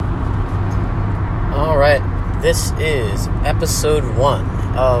This is episode 1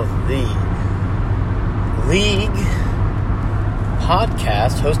 of the League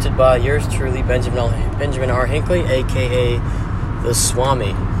podcast, hosted by yours truly, Benjamin R. Hinckley, a.k.a. the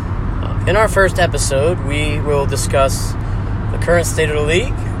Swami. In our first episode, we will discuss the current state of the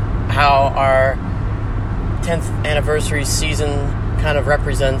league, how our 10th anniversary season kind of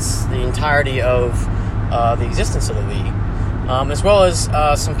represents the entirety of the existence of the league, as well as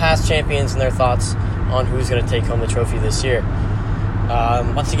some past champions and their thoughts on who's going to take home the trophy this year.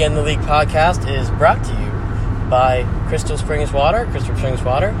 Once again, the League podcast is brought to you by Crystal Springs Water,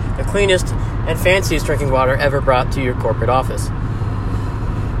 the cleanest and fanciest drinking water ever brought to your corporate office.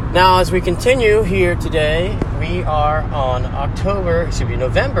 Now, as we continue here today, we are on November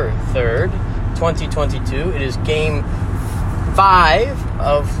 3rd, 2022. It is Game 5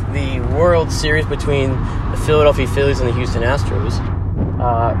 of the World Series between the Philadelphia Phillies and the Houston Astros.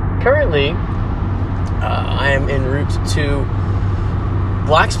 Currently, I am en route to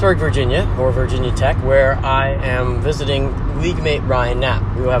Blacksburg, Virginia, or Virginia Tech, where I am visiting league mate Ryan Knapp.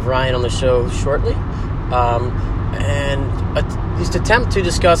 We will have Ryan on the show shortly, and at least attempt to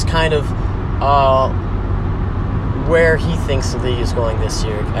discuss kind of where he thinks the league is going this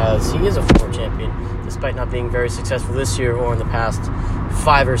year, as he is a former champion, despite not being very successful this year or in the past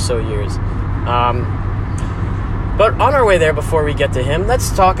 5 or so years. But on our way there, before we get to him,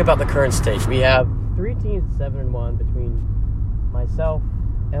 let's talk about the current state. We have 3 teams 7-1 between myself,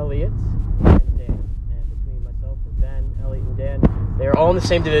 Elliot, and Dan. And between myself and Ben, Elliot, and Dan, they're all in the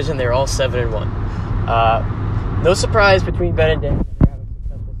same division. They're all 7-1. No surprise between Ben and Dan, they're having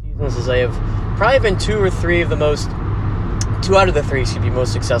successful seasons, as they have probably been 2 out of the 3 should be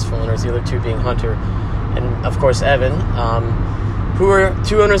most successful owners, the other 2 being Hunter and, of course, Evan, who are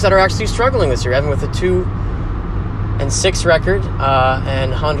 2 owners that are actually struggling this year. Evan with a 2-6 record,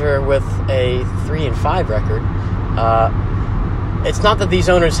 and Hunter with a 3-5 record. It's not that these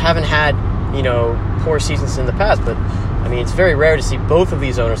owners haven't had, poor seasons in the past, but, it's very rare to see both of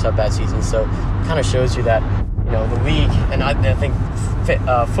these owners have bad seasons, so it kind of shows you that, the league, and I think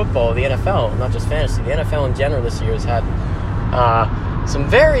football, the NFL, not just fantasy, the NFL in general this year has had some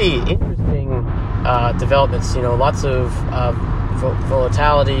very interesting developments, lots of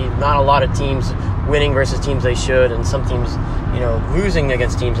volatility, not a lot of teams winning versus teams they should, and some teams, losing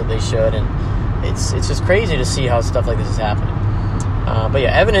against teams that they should, and it's just crazy to see how stuff like this is happening. But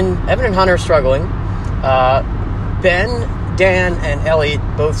yeah, Evan and Hunter are struggling. Ben, Dan, and Elliot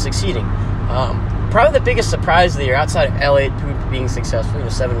both succeeding. Probably the biggest surprise of the year, outside of Elliot being successful,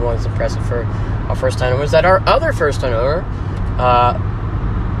 7-1 is impressive for our first-time owner, is that our other first-time owner,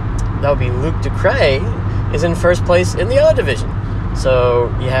 that would be Luke DeCray, is in first place in the other division. So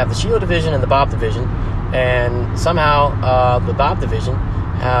you have the Sheila division and the Bob division, and somehow the Bob division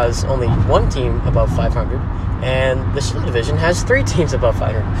has only 1 team above 500, and the Sheila division has 3 teams above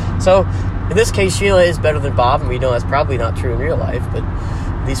 500. So in this case, Sheila is better than Bob, and we know that's probably not true in real life, but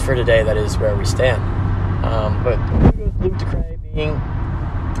at least for today, that is where we stand. But Luke DeCray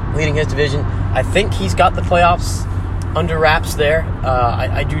leading his division. I think he's got the playoffs under wraps there.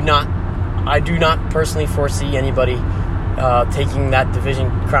 I do not personally foresee anybody taking that division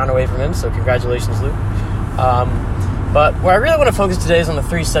crown away from him, so congratulations, Luke. But where I really want to focus today is on the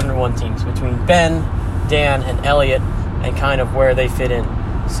 3 7-1 teams between Ben, Dan, and Elliot, and kind of where they fit in.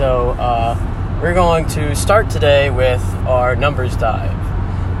 So we're going to start today with our numbers dive.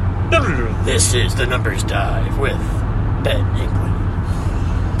 This is the numbers dive with Ben Hinckley.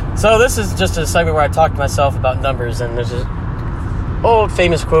 So this is just a segment where I talk to myself about numbers, and there's an old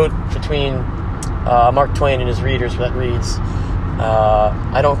famous quote between Mark Twain and his readers that reads,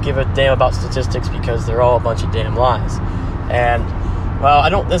 I don't give a damn about statistics because they're all a bunch of damn lies. And, well, I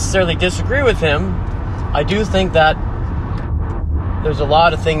don't necessarily disagree with him. I do think that there's a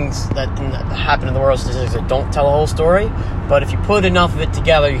lot of things that happen in the world of statistics that don't tell a whole story, but if you put enough of it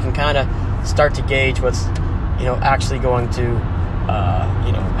together, you can kind of start to gauge what's, actually going to,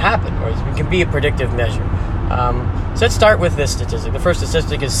 happen, or it can be a predictive measure. So let's start with this statistic. The first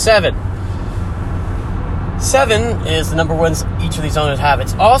statistic is 7. 7 is the number of wins each of these owners have.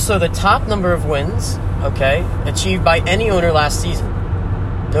 It's also the top number of wins, achieved by any owner last season.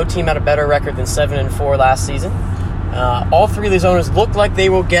 No team had a better record than 7-4 last season. All 3 of these owners look like they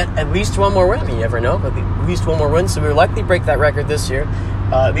will get at least 1 more win. You never know, but at least 1 more win. So we'll likely break that record this year,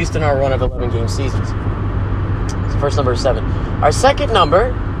 at least in our run of 11-game seasons. So first number is 7. Our second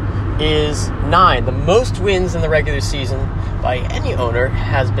number is 9. The most wins in the regular season by any owner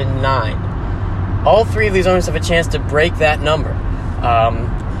has been 9. All 3 of these owners have a chance to break that number.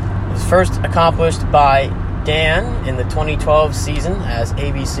 It was first accomplished by Dan in the 2012 season as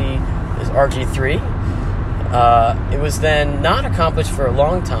ABC is RG3. It was then not accomplished for a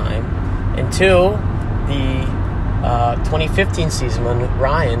long time until the 2015 season when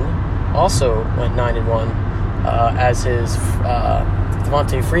Ryan also went 9-1 as his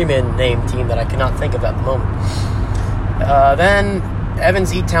Devontae Freeman named team that I cannot think of at the moment. Then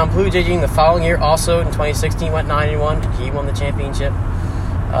Evan's E-Town Blue Jays the following year also in 2016 went 9-1. He won the championship.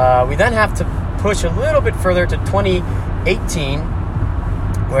 We then have to push a little bit further to 2018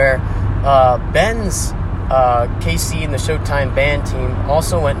 where Ben's KC and the Showtime Band team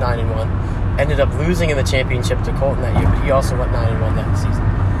also went 9-1. Ended up losing in the championship to Colton that year, but he also went 9-1 that season.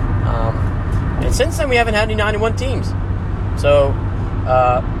 And since then, we haven't had any 9-1 teams. So,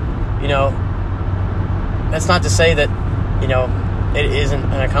 that's not to say that, it isn't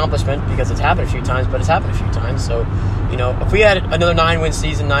an accomplishment because it's happened a few times, but it's happened a few times. So, if we had another 9-win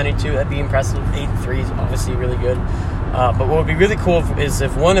season, 9-2, that'd be impressive. 8-3 is obviously really good. But what would be really cool is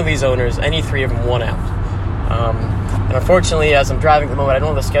if one of these owners, any three of them, won out. And unfortunately, as I'm driving at the moment, I don't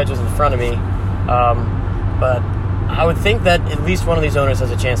have the schedules in front of me. But I would think that at least one of these owners has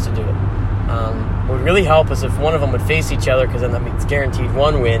a chance to do it. What would really help is if one of them would face each other, because then that means guaranteed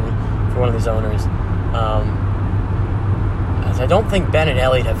one win for one of these owners. As I don't think Ben and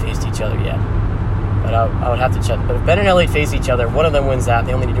Elliott have faced each other yet. But I would have to check. But if Ben and Elliott face each other, one of them wins that.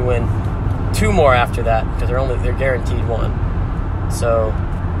 They only need to win 2 more after that because they're guaranteed 1. So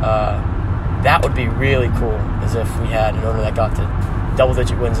that would be really cool, as if we had an owner that got to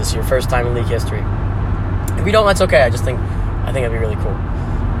double-digit wins this year, first time in league history. If we don't, that's okay. I think that'd be really cool.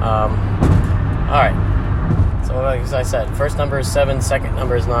 All right. So as I said, first number is 7, second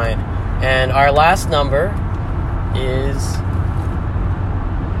number is 9, and our last number is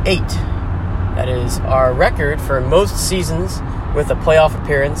 8. That is our record for most seasons with a playoff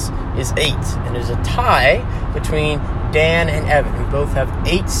appearance is 8, and there's a tie between Dan and Evan, who both have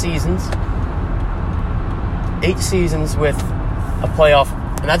 8 seasons. 8 seasons with a playoff,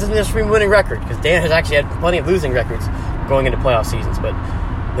 and that doesn't necessarily mean winning record, because Dan has actually had plenty of losing records going into playoff seasons, but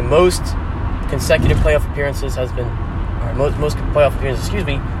the most consecutive playoff appearances has been, or most playoff appearances,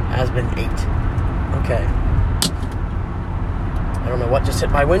 has been 8. Okay. I don't know what just hit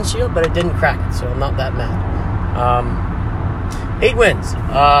my windshield, but it didn't crack it, so I'm not that mad. 8 wins.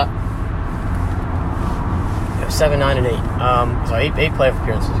 7, 9, and 8. So 8 playoff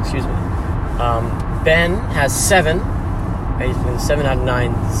appearances, Ben has 7. He's been 7 out of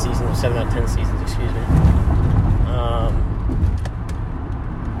 9 seasons, or 7 out of 10 seasons,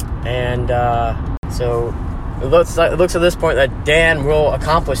 so it looks at this point that Dan will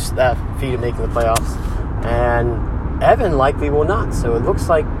accomplish that feat of making the playoffs, and Evan likely will not. So it looks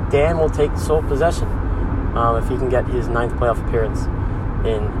like Dan will take sole possession if he can get his 9th playoff appearance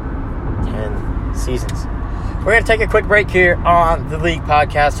in 10 seasons. We're going to take a quick break here on the League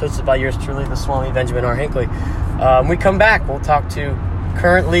Podcast, hosted by yours truly, the Swami, Benjamin R. Hinckley. When we come back, we'll talk to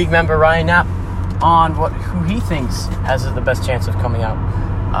current league member Ryan Knapp on who he thinks has the best chance of coming out.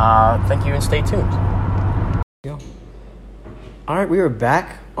 Thank you, and stay tuned. All right, we are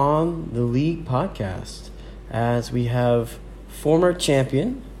back on the League Podcast as we have former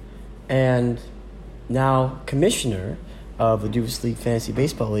champion and now commissioner of the Duvas League Fantasy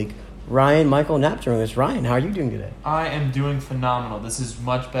Baseball League, Ryan Michael Knapp, joining us. Ryan, how are you doing today? I am doing phenomenal. This is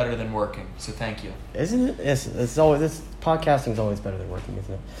much better than working, so thank you. Isn't it? It's always, this podcasting is always better than working,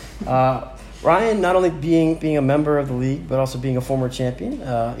 isn't it? Ryan, not only being a member of the league, but also being a former champion.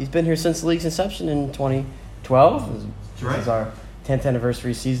 He's been here since the league's inception in 2012. This is our 10th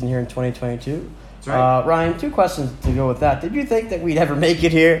anniversary season here in 2022. That's right. Ryan, 2 questions to go with that. Did you think that we'd ever make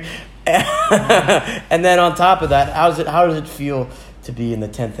it here? And then on top of that, how does it feel to be in the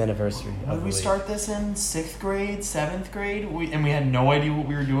 10th anniversary of the league? Did we start this in 6th grade, 7th grade? We had no idea what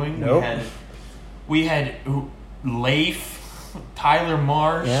we were doing. Nope. We had Leif, Tyler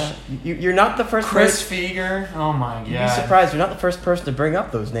Marsh. Yeah, you're not the first Chase Fieger. Oh my god! You'd be surprised. You're not the first person to bring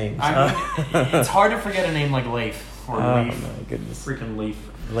up those names. I mean, it's hard to forget a name like Leif or Leif. Oh my goodness! Freaking Leif.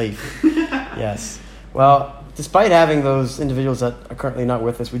 Leif. Yes. Well, despite having those individuals that are currently not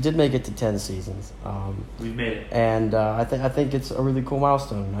with us, we did make it to 10 seasons. We've made it, and I think it's a really cool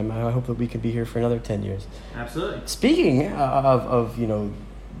milestone. I hope that we can be here for another 10 years. Absolutely. Speaking of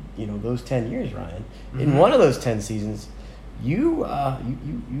those 10 years, Ryan, in one of those 10 seasons, you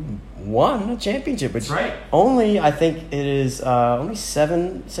won a championship, which right. Only, I think it is only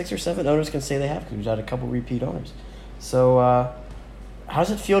 6 or 7 owners can say they have, because we've had a couple repeat owners. So how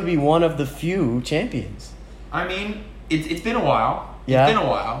does it feel to be one of the few champions? I mean, it's been a while. Yeah. It's been a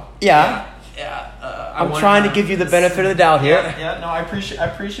while. Yeah. I'm trying to give you the benefit of the doubt here. Yeah. No, I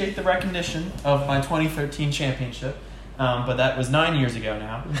appreciate the recognition of my 2013 championship. But that was 9 years ago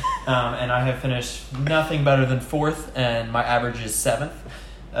now. And I have finished nothing better than 4th, and my average is 7th.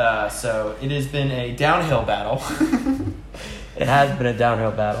 So it has been a downhill battle. It has been a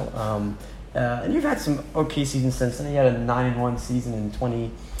downhill battle. And you've had some okay seasons since then. You had a 9-1 season in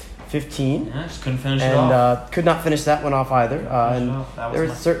 2015. Yeah, just couldn't finish it off. And could not finish that one off either. And there were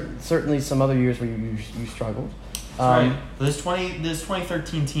my... certainly some other years where you struggled. Right. This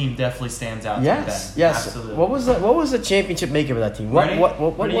 2013 team definitely stands out. Yes, to yes. Absolutely. What was the championship makeup of that team? What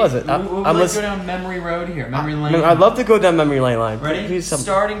Ready? was it? Let's go down memory road here. Memory lane. I'd love to go down memory lane line. Ready?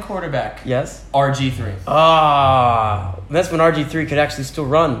 Starting quarterback. Yes. RG3. That's when RG3 could actually still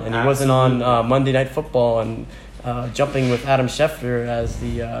run, and he wasn't on Monday Night Football and jumping with Adam Schefter as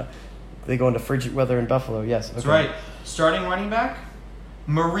they go into frigid weather in Buffalo. Yes, okay. That's right. Starting running back,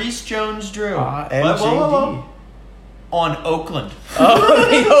 Maurice Jones-Drew. MJD. On Oakland. Oh,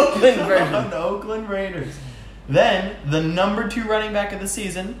 the Oakland version. On the Oakland Raiders. Then, the number 2 running back of the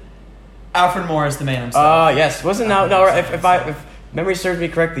season, Alfred Morris, the man himself. Yes. If memory serves me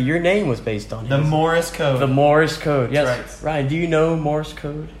correctly, your name was based on the Morris Code. The Morris Code, yes. Right. Ryan, do you know Morse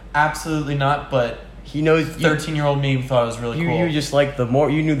code? Absolutely not, but he knows. 13-year-old me thought it was really cool. You just like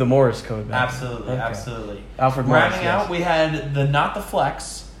you knew the Morse code. Absolutely, okay. Absolutely. Alfred Morris. Rounding out, we had not the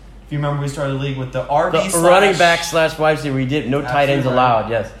flex. If you remember, we started the league with the RB running back / wide receiver. We did no tight ends allowed.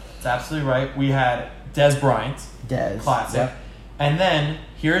 Yes, that's absolutely right. We had Des Bryant, classic, yep. And then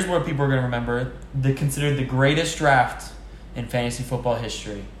here's what people are going to remember: considered the greatest draft in fantasy football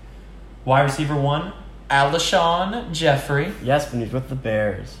history. Wide receiver 1, Alshon Jeffrey. Yes, when he's with the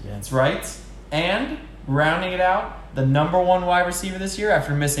Bears. Yes. That's right. And rounding it out, the number 1 wide receiver this year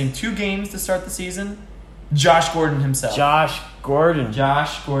after missing 2 games to start the season, Josh Gordon himself. Josh Gordon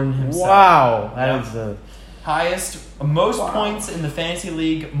himself. Wow. That is the most points in the fantasy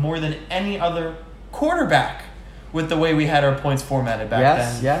league, more than any other quarterback, with the way we had our points formatted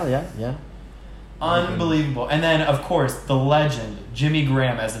back then. Yeah. Unbelievable. And then, of course, the legend, Jimmy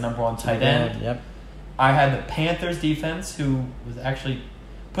Graham as the number 1 tight end. Yep. I had the Panthers defense, who was actually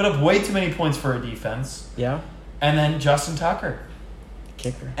put up way too many points for a defense. Yeah. And then Justin Tucker.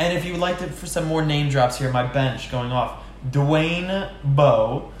 Kicker. And if you would like for some more name drops here, my bench going off. Dwayne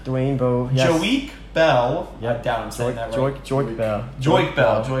Bowe. Yes. Joique Bell. Yep. I doubt I'm saying that right. Joique Bell. Joique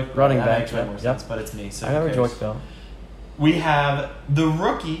Bell. Running that back. makes way more sense, but it's me. So I remember Joique Bell. We have the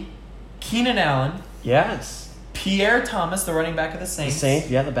rookie, Keenan Allen. Yes. Pierre Thomas, the running back of the Saints.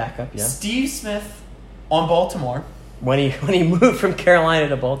 The backup, yeah. Steve Smith on Baltimore. When he moved from Carolina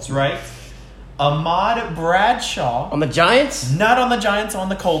to Baltimore. That's right. Ahmad Bradshaw. On the Giants? Not on the Giants, on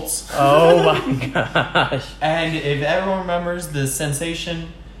the Colts. Oh, my gosh. And if everyone remembers the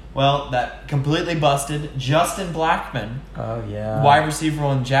sensation, that completely busted, Justin Blackman. Oh, yeah. Wide receiver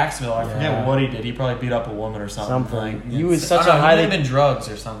on Jacksonville. I forget what he did. He probably beat up a woman or something. He was such a highly... He may have been drugs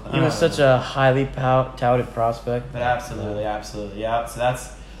or something. He was such a highly touted prospect. But absolutely. Yeah, so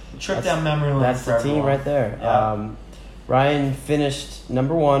that's a trip down memory lane. That's the team right there. Yeah. Ryan finished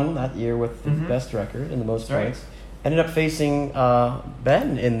number 1 that year with the best record and the most points. Ended up facing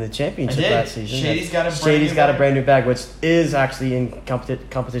Ben in the championship that season. Shady's got a brand new bag, which is actually in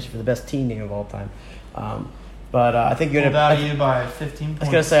competition for the best team name of all time. But I think you ended up you by 15 points. I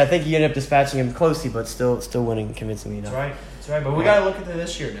was gonna say I think you ended up dispatching him closely, but still winning convincingly enough. That's right. But we got to look at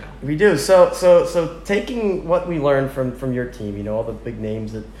this year now. We do. So taking what we learned from your team, all the big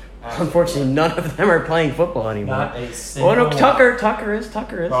names that. Unfortunately, none of them are playing football anymore. Not a single one. Tucker is.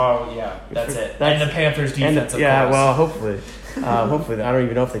 Oh, yeah. That's it. And the Panthers defense, of course. Well, hopefully. I don't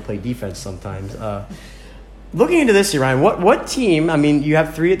even know if they play defense sometimes. Looking into this year, Ryan, what team, you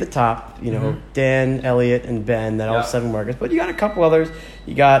have 3 at the top, Dan, Elliott, and Ben that all have 7 markers, but you got a couple others.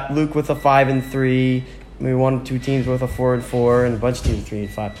 You got Luke with a 5-3, maybe 1 or 2 teams with a 4-4, and a bunch of teams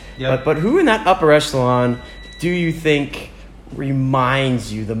 3-5. Yep. But who in that upper echelon do you think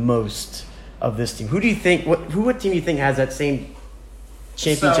reminds you the most of this team? What team do you think has that same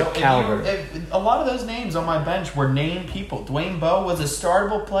championship caliber? A lot of those names on my bench were named people. Dwayne Bowe was a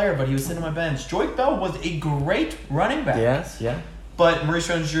startable player, but he was sitting on my bench. Joique Bell was a great running back. Yes, yeah. But Maurice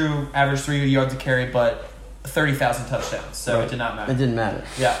Jones-Drew averaged 3 yards a carry, but 30,000 touchdowns, so It did not matter. It didn't matter.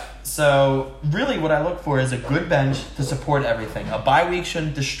 Yeah. So really what I look for is a good bench to support everything. A bye week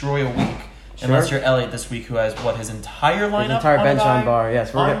shouldn't destroy a week. Sure. Unless you're Elliott this week, who has his entire lineup, his entire bench on bar.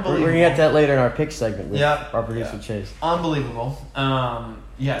 Yes, we're going to get to that later in our pick segment with our producer Chase. Unbelievable.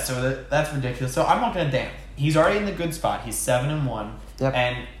 So that's ridiculous. So I'm not going to damn. He's already in the good spot. He's 7-1,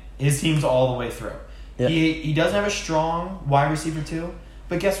 and his team's all the way through. Yep. He doesn't have a strong wide receiver too,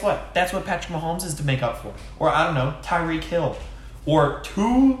 but guess what? That's what Patrick Mahomes is to make up for. Or I don't know, Tyreek Hill, or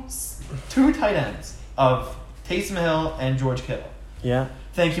two tight ends of Taysom Hill, and George Kittle. Yeah.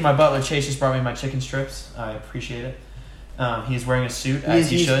 Thank you, my butler Chase just brought me my chicken strips. I appreciate it. He's wearing a suit, as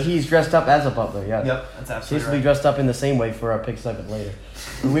he should. He's dressed up as a butler, yeah. Yep, that's absolutely Basically dressed up in the same way for our pick segment later.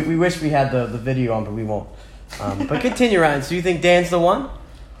 we wish we had the video on, but we won't. But continue, Ryan. So you think Dan's the one?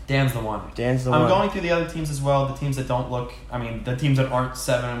 Dan's the one. I'm going through the other teams as well, the teams that don't look... I mean, the teams that aren't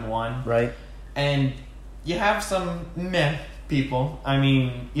 7-1. Right. And you have some meh people. I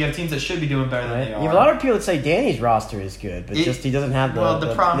mean, you have teams that should be doing better than they are. You have a lot of people that say Danny's roster is good, but just he doesn't have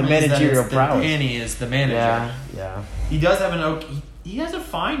the managerial prowess. Danny is the manager. Yeah. He does have he has a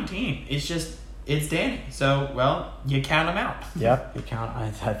fine team. It's just it's Danny. So, well, you count him out. Yep, you count. I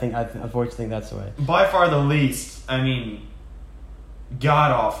unfortunately think that's the way. By far the least, I mean,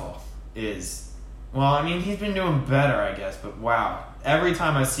 god awful is. Well, I mean, he's been doing better, I guess, but wow. Every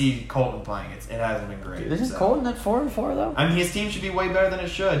time I see Colton playing, it hasn't been great. Isn't Colton at 4-4 though? I mean, his team should be way better than it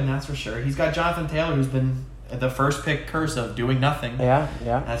should, and that's for sure. He's got Jonathan Taylor, who's been the first pick curse of doing nothing. Yeah.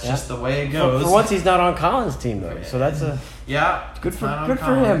 That's just the way it goes. For once, he's not on Collins' team though, so that's good for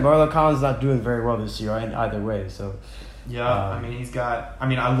him. Although Collins not doing very well this year either way, so. Yeah, I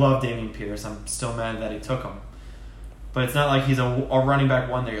mean, I love Damian Pierce. I'm still mad that he took him, but it's not like he's a running back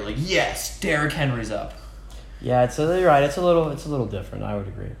one that you're like, yes, Derrick Henry's up. Yeah, you're right. It's a little different. I would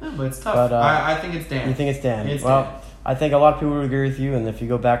agree. Yeah, but it's tough. But, I think it's Dan. You think it's Dan? It's Dan. I think a lot of people would agree with you. And if you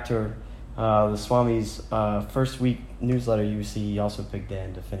go back to the Swami's first week newsletter, you see he also picked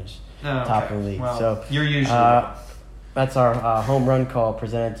Dan to finish top of the league. Well, so you're usually that's our home run call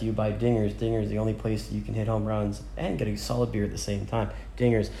presented to you by Dingers. Dingers, the only place that you can hit home runs and get a solid beer at the same time.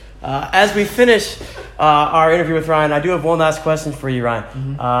 Dingers. As we finish our interview with Ryan, I do have one last question for you, Ryan.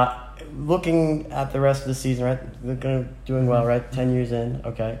 Mm-hmm. Looking at the rest of the season, right? They're doing well, right? 10 years in,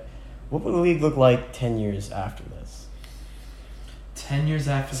 okay. What will the league look like 10 years after this? 10 years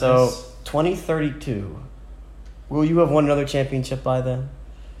after this? So, 2032. Will you have won another championship by then?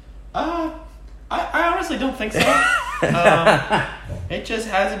 I honestly don't think so. It just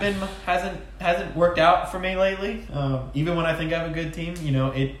hasn't worked out for me lately. Even when I think I have a good team,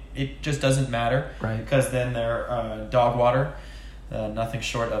 it just doesn't matter, right? Because then they're dog water. Nothing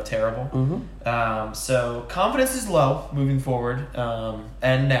short of terrible. Mm-hmm. So confidence is low moving forward,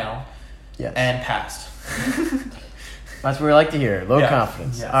 and now, yes, and past. That's what we like to hear. Low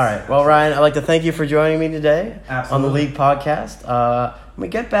confidence. Yes. All right. Well, Ryan, I'd like to thank you for joining me today on the League Podcast. When we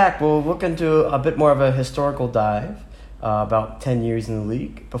get back, we'll look into a bit more of a historical dive about 10 years in the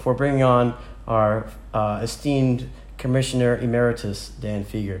league before bringing on our esteemed Commissioner Emeritus, Dan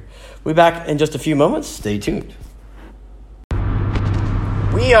Fieger. We'll be back in just a few moments. Stay tuned.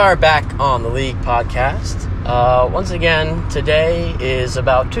 We are back on the League Podcast. Once again, today is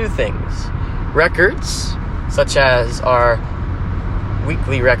about two things. Records, such as our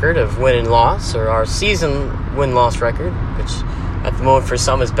weekly record of win and loss, or our season win-loss record, which at the moment for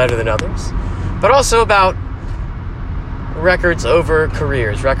some is better than others. But also about records over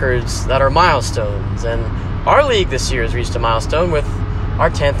careers, records that are milestones. And our league this year has reached a milestone with our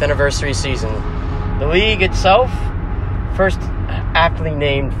 10th anniversary season. The league itself, first aptly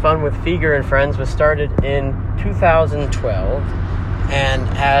named Fun with Fieger and Friends, was started in 2012 and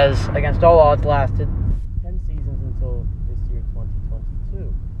has, against all odds, lasted 10 seasons until this year,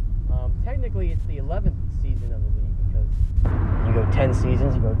 2022. Technically, it's the 11th season of the league because you go 10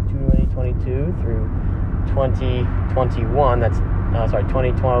 seasons, you go 2022 through 2021.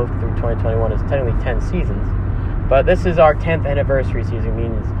 2012 through 2021 is technically 10 seasons. But this is our 10th anniversary season,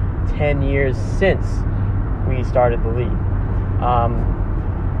 meaning it's 10 years since we started the league.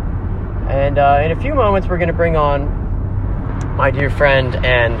 And in a few moments, we're going to bring on my dear friend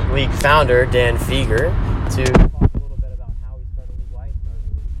and league founder, Dan Fieger, to talk a little bit about how he started the league, why he started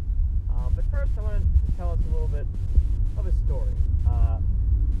the league. But first, I want to tell us a little bit of his story.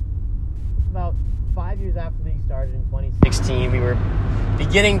 About 5 years after the league started in 2016, we were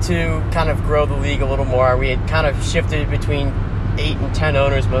beginning to kind of grow the league a little more. We had kind of shifted between 8 and 10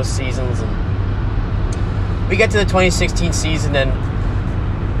 owners most seasons, and we get to the 2016 season, and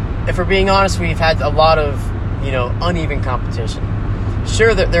if we're being honest, we've had a lot of, uneven competition.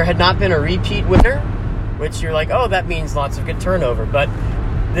 Sure, there had not been a repeat winner, which you're like, oh, that means lots of good turnover, but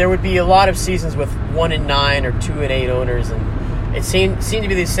there would be a lot of seasons with 1 and 9 or 2 and 8 owners, and it seemed to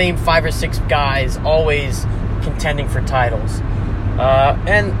be the same 5 or 6 guys always contending for titles.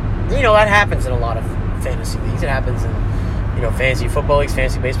 And that happens in a lot of fantasy leagues. It happens in, fantasy football leagues,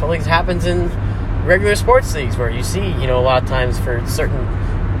 fantasy baseball leagues. It happens in regular sports leagues where you see, a lot of times for certain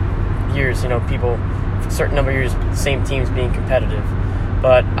years, people, for a certain number of years, same teams being competitive.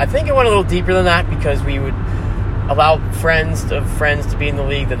 But I think it went a little deeper than that because we would allow friends to be in the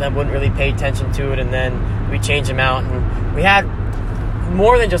league that then wouldn't really pay attention to it, and then we change them out. And we had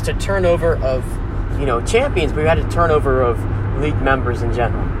more than just a turnover of, champions, but we had a turnover of league members in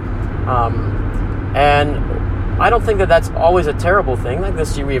general. And I don't think that that's always a terrible thing. Like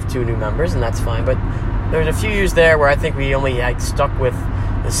this year we have 2 new members, and that's fine. But there's a few years there where I think we only stuck with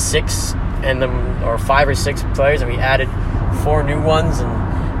the 6 or 5 or 6 players, and we added 4 new ones, and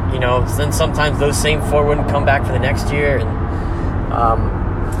then sometimes those same 4 wouldn't come back for the next year. And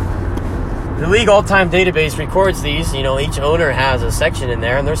the league all-time database records these. Each owner has a section in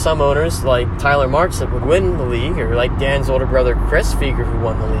there, and there's some owners like Tyler March that would win the league, or like Dan's older brother Chris Fieger, who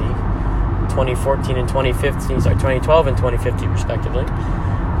won the league 2014 and 2015, 2012 and 2015 respectively,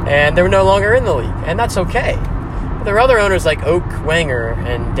 and they were no longer in the league, and that's okay. But there are other owners like Oak Wenger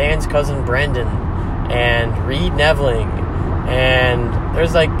and Dan's cousin Brendan and Reed Nevling, and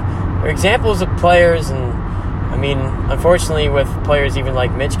there's examples of players, and unfortunately with players even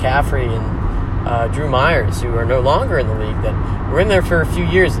like Mitch Caffrey and Drew Myers, who are no longer in the league, that were in there for a few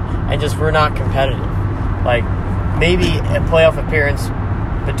years and just were not competitive. Like maybe a playoff appearance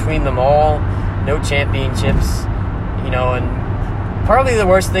between them all, no championships, and probably the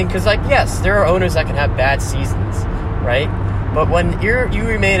worst thing, because yes, there are owners that can have bad seasons, right? But when you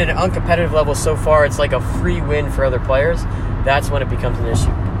remain at an uncompetitive level so far, it's like a free win for other players. That's when it becomes an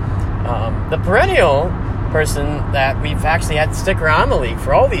issue. The perennial person that we've actually had to stick around the league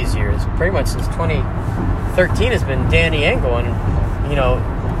for all these years, pretty much since 2013, has been Danny Engel. And,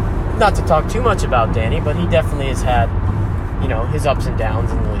 not to talk too much about Danny, but he definitely has had, his ups and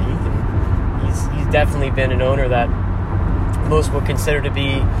downs in the league. And he's definitely been an owner that most would consider to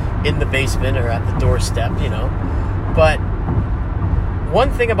be in the basement or at the doorstep, But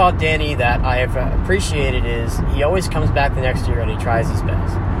one thing about Danny that I have appreciated is he always comes back the next year and he tries his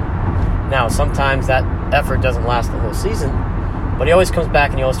best. Now, sometimes that effort doesn't last the whole season, but he always comes back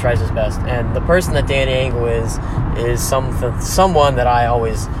and he always tries his best. And the person that Danny Engel is someone that I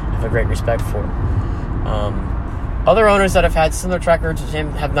always have a great respect for. Other owners that have had similar track records to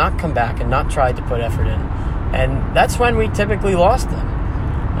him have not come back and not tried to put effort in. And that's when we typically lost them.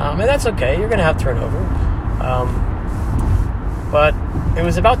 And that's okay. You're going to have turnover. But it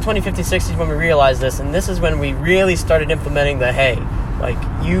was about 2015-16 when we realized this, and this is when we really started implementing the, hey,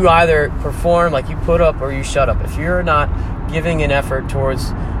 you either perform, you put up, or you shut up. If you're not giving an effort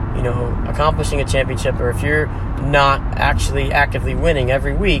towards, accomplishing a championship, or if you're not actually actively winning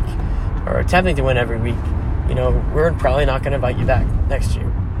every week, or attempting to win every week, we're probably not going to invite you back next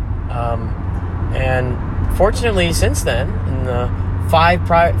year. And fortunately, since then, in the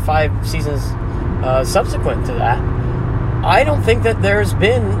 5 seasons subsequent to that, I don't think that there's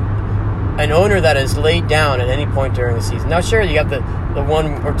been an owner that has laid down at any point during the season. Now, sure, you got the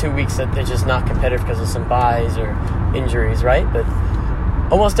 1 or 2 weeks that they're just not competitive because of some buys or injuries, right? But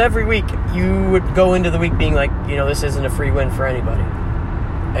almost every week, you would go into the week being like, this isn't a free win for anybody.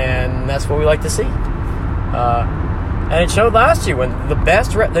 And that's what we like to see. And it showed last year when the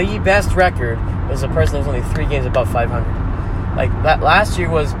best record was a person that was only 3 games above 500. That last year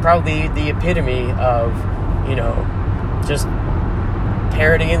was probably the epitome of, just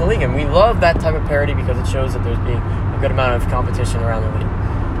parity in the league. And we love that type of parity because it shows that there's being a good amount of competition around the league.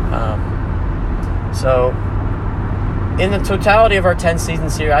 So in the totality of our 10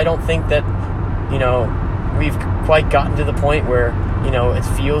 seasons here, I don't think that, we've quite gotten to the point where, it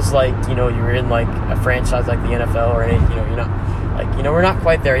feels like, you're in a franchise like the NFL or anything, you're not, we're not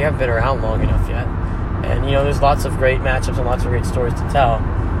quite there. You haven't been around long enough yet. And, there's lots of great matchups and lots of great stories to tell.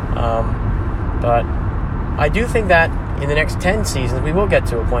 But I do think that in the next 10 seasons, we will get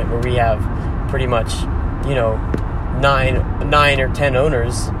to a point where we have pretty much, 9 or 10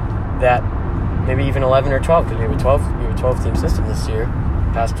 owners that maybe even 11 or 12, because we have a 12-team system this year,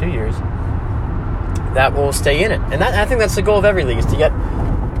 past 2 years, that will stay in it. And I think that's the goal of every league, is to get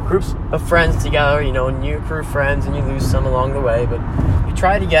groups of friends together, and you accrue friends and you lose some along the way, but you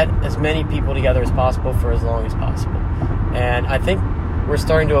try to get as many people together as possible for as long as possible. And I think we're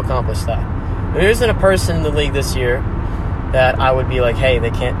starting to accomplish that. There isn't a person in the league this year that I would be like, hey, they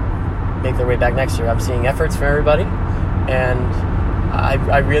can't make their way back next year. I'm seeing efforts from everybody, and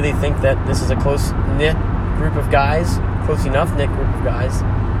I really think that this is a close-knit group of guys, close enough knit group of guys,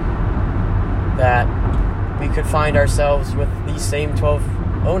 that we could find ourselves with these same 12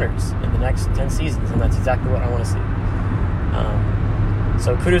 owners in the next 10 seasons, and that's exactly what I want to see.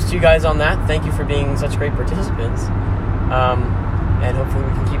 So kudos to you guys on that. Thank you for being such great participants, and hopefully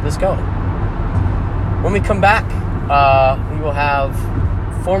we can keep this going. When we come back, we will have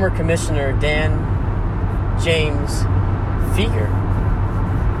former Commissioner Dan James Fieger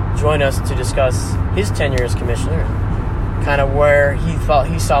join us to discuss his tenure as commissioner and kind of where he thought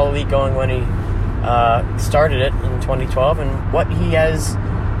he saw the league going when he started it in 2012 and what he has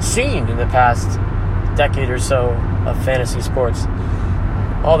seen in the past decade or so of fantasy sports.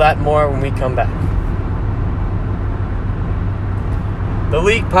 All that and more when we come back. The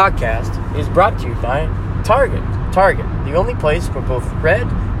League Podcast is brought to you by Target. Target, the only place where both red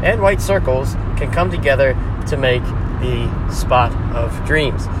and white circles can come together to make the spot of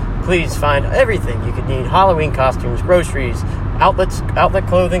dreams. Please find everything you could need: Halloween costumes, groceries, outlet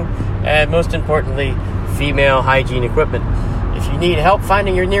clothing, and most importantly, female hygiene equipment. If you need help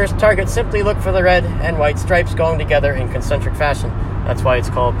finding your nearest Target, simply look for the red and white stripes going together in concentric fashion. That's why it's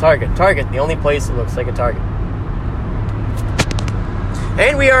called Target. Target, the only place that looks like a Target.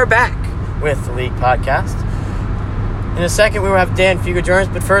 And we are back with the League Podcast. In a second, we will have Dan Fieger join us,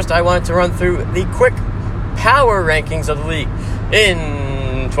 but first I wanted to run through the quick power rankings of the league.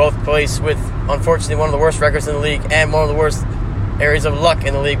 In 12th place with, unfortunately, one of the worst records in the league and one of the worst areas of luck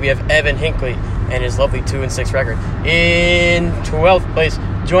in the league, we have Evan Hinckley and his lovely 2-6 record. In 12th place,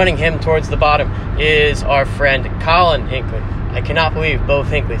 joining him towards the bottom, is our friend Colin Hinckley. I cannot believe both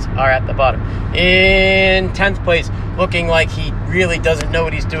Hinkleys are at the bottom. In 10th place, looking like he really doesn't know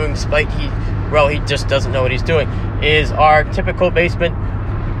what he's doing, despite he just doesn't know what he's doing, is our typical basement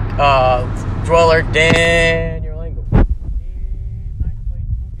dweller, Daniel Engel. In 9th place,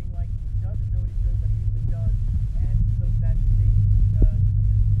 looking like he doesn't know what he's doing, but he usually does, and it's so sad to see, because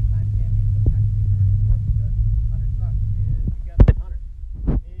this time champion doesn't actually rooting for him, because Hunter sucks. You got Hunter.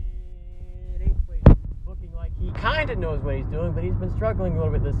 In 8th place, looking like he kind of knows what he's doing, but he's been struggling a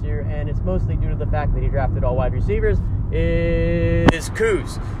little bit this year, and it's mostly due to the fact that he drafted all wide receivers, is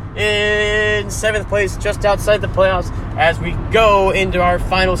Kuz. In 7th place, just outside the playoffs, as we go into our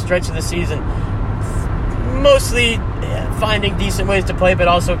final stretch of the season, mostly finding decent ways to play, but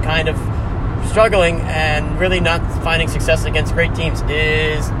also kind of struggling and really not finding success against great teams,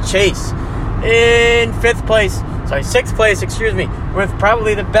 is Chase. In 6th place, with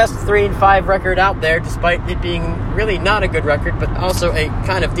probably the best 3-5 record out there, despite it being really not a good record, but also a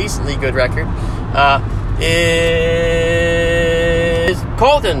kind of decently good record, is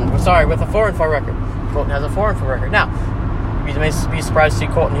Colton. With a 4-4 record. Colton has a 4-4 record. Now, you may be surprised to see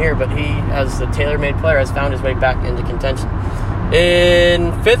Colton here, but he, as the tailor-made player, has found his way back into contention.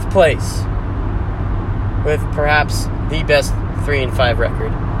 In 5th place, with perhaps the best 3-5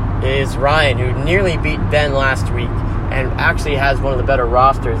 record, is Ryan, who nearly beat Ben last week and actually has one of the better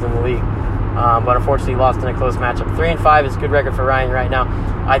rosters in the league, but unfortunately lost in a close matchup. 3-5 is a good record for Ryan right now.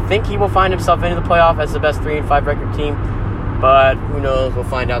 I think he will find himself into the playoff as the best 3-5 record team, but who knows? We'll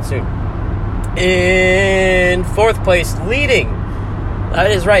find out soon. In 4th place, leading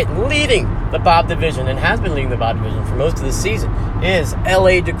the Bob division, and has been leading the Bob division for most of the season, is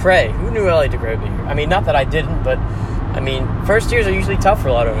L.A. Ducray. Who knew L.A. Ducray would be here? I mean, not that I didn't, but first years are usually tough for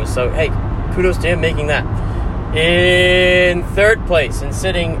a lot of us, so hey, kudos to him making that. In 3rd place, and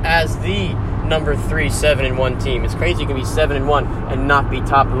sitting as the number 3 7-1 team, it's crazy you can be 7-1 and not be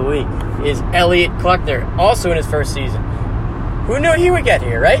top of the league, is Elliot Kleckner, also in his first season. Who knew he would get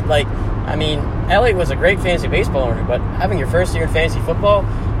here, right? Elliot was a great fantasy baseball owner, but having your first year in fantasy football,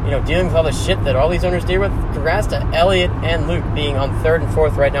 dealing with all the shit that all these owners deal with, congrats to Elliot and Luke being on 3rd and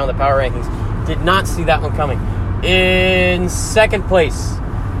 4th right now in the power rankings. Did not see that one coming. In 2nd place,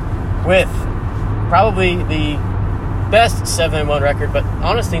 with probably the best 7-1 record, but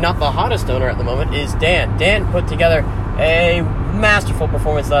honestly not the hottest owner at the moment, is Dan. Dan put together a masterful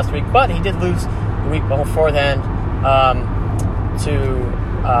performance last week, but he did lose the week beforehand to,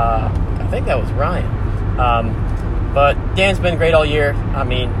 I think that was Ryan. But Dan's been great all year.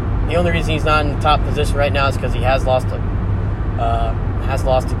 The only reason he's not in the top position right now is because he has lost a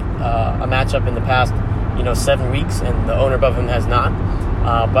matchup in the past 7 weeks, and the owner above him has not.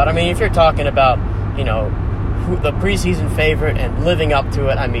 But if you're talking about, the preseason favorite and living up to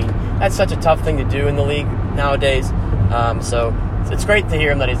it, that's such a tough thing to do in the league nowadays. So it's great to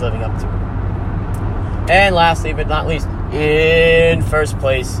hear him that he's living up to it. And lastly, but not least, in 1st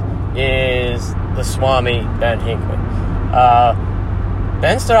place is the Swami, Ben Hinckley.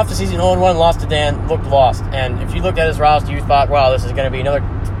 Ben started off the season 0-1, lost to Dan, looked lost. And if you looked at his roster, you thought, wow, this is going to be another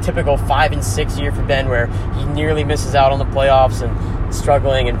typical 5-6 year for Ben, where he nearly misses out on the playoffs and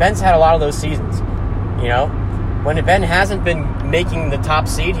struggling. And Ben's had a lot of those seasons. When Ben hasn't been making the top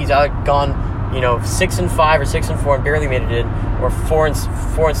seed, he's either gone, 6-5 or 6-4 and barely made it in, or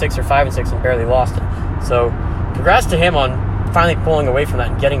 4-6 or 5-6 and barely lost it. So, congrats to him on finally pulling away from that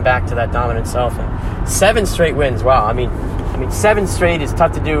and getting back to that dominant self. And 7 straight wins. Wow. 7 straight is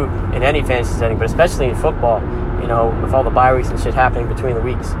tough to do in any fantasy setting, but especially in football. with all the bye weeks and shit happening between the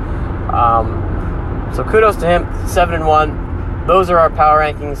weeks. So kudos to him, 7-1. Those are our power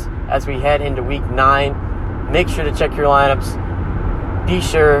rankings as we head into week 9. Make sure to check your lineups. Be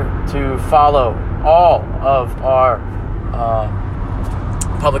sure to follow all of our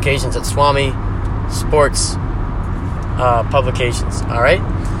publications at Swami Sports Publications. All right?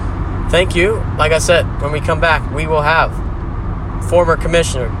 Thank you. Like I said, when we come back, we will have former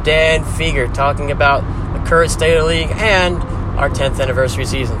Commissioner Dan Fieger talking about the current state of the league and our 10th anniversary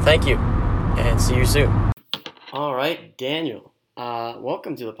season. Thank you, and see you soon. All right, Daniel,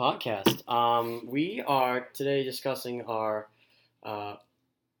 welcome to the podcast. We are today discussing our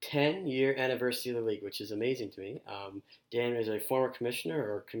 10-year anniversary of the league, which is amazing to me. Dan is a former commissioner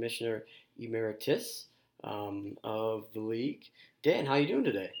or commissioner emeritus of the league. Dan, how you doing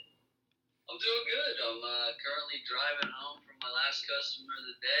today? I'm doing good. I'm currently driving home from my last customer of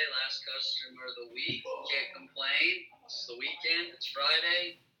the day, last customer of the week. Can't complain. It's the weekend. It's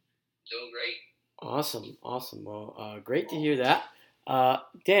Friday. Doing great. Awesome. Well, great to hear that.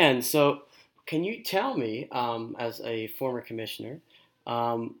 Dan, so can you tell me, as a former commissioner,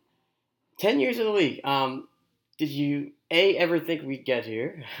 10 years of the league, did you, A, ever think we'd get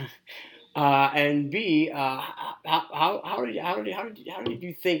here? And B, how did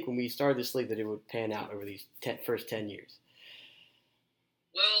you think when we started this league that it would pan out over these first 10 years?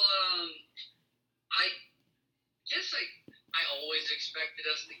 Well, I guess I always expected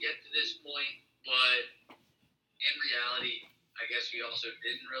us to get to this point, but in reality, I guess we also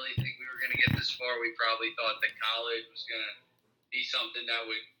didn't really think we were going to get this far. We probably thought that college was going to be something that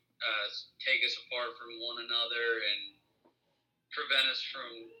would take us apart from one another and prevent us from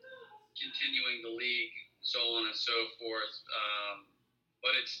continuing the league, so on and so forth.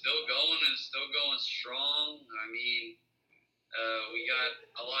 But it's still going and still going strong. I mean, we got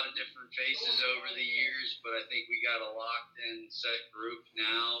a lot of different faces over the years, but I think we got a locked in set group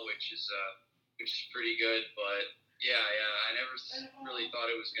now, which is pretty good. But yeah, I never really thought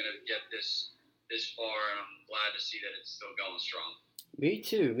it was going to get this far, and I'm glad to see that it's still going strong. Me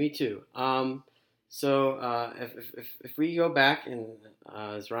too. So if we go back and,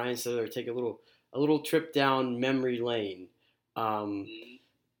 as Ryan said, or take a little trip down memory lane,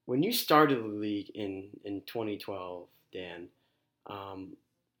 when you started the league in 2012, Dan,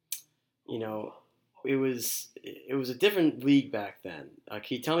 it was a different league back then. Can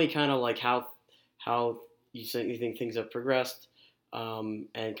you tell me kind of like how you think things have progressed, and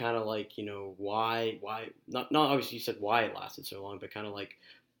kind of like why not obviously you said why it lasted so long, but kind of like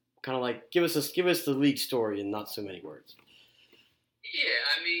give us the league story in not so many words. Yeah,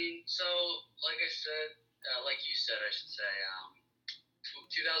 I mean, so like I said, like you said, I should say,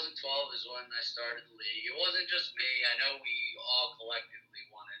 2012 is when I started the league. It wasn't just me. I know we all collectively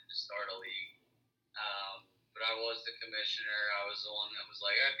wanted to start a league, but I was the commissioner. I was the one that was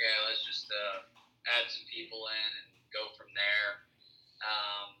like, okay, let's just add some people in and go from there.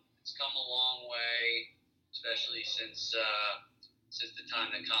 It's come a long way, especially since the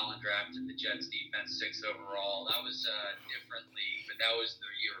time that Colin drafted the Jets defense 6th overall. That was a different league, but that was the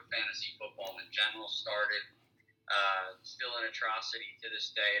year of fantasy football in general started. Still an atrocity to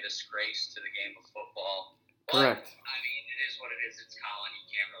this day, a disgrace to the game of football. But, Correct. I mean, it is what it is. It's Colin. You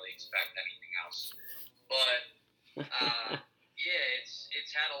can't really expect anything else. But, yeah,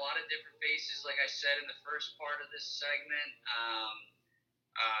 it's had a lot of different faces, like I said in the first part of this segment.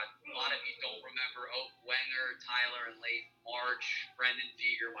 A lot of you don't remember Oak Wenger, Tyler and Leif March, Brendan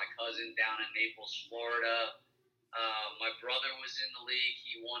Fieger, my cousin down in Naples, Florida. My brother was in the league.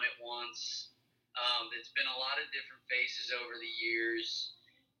 He won it once. It's been a lot of different faces over the years.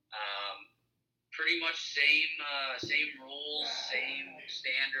 Pretty much same rules, same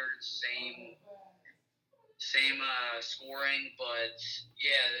standards, same scoring, but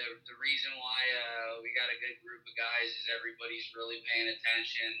yeah, the reason why we got a good group of guys is everybody's really paying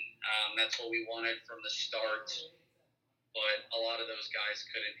attention. That's what we wanted from the start, but a lot of those guys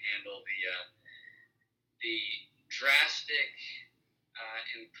couldn't handle the drastic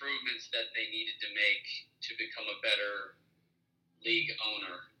improvements that they needed to make to become a better league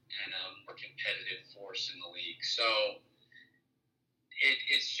owner and a more competitive force in the league. So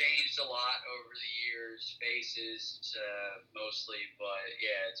it's changed a lot over the years, faces mostly, but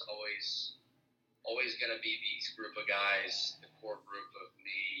yeah, it's always going to be these group of guys, the core group of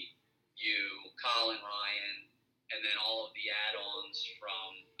me, you, Colin, Ryan, and then all of the add-ons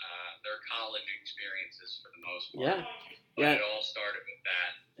from their college experiences for the most part. But it all started with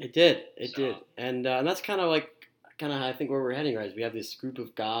that. It did. And that's kind of I think where we're heading, right? Is we have this group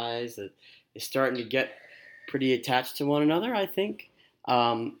of guys that is starting to get pretty attached to one another, I think.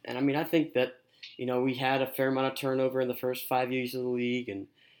 And I mean, I think that we had a fair amount of turnover in the first 5 years of the league, and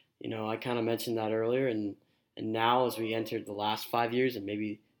I kind of mentioned that earlier, and now as we entered the last 5 years and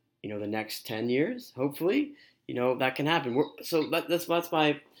maybe the next 10 years, hopefully, that can happen. So that's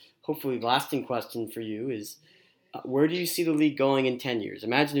my hopefully lasting question for you is, where do you see the league going in 10 years?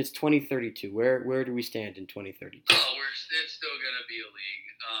 Imagine it's 2032. Where do we stand in 2032? Oh, it's still going to be a league.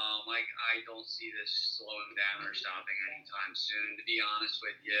 I don't see this slowing down or stopping anytime soon. To be honest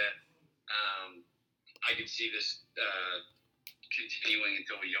with you, I could see this continuing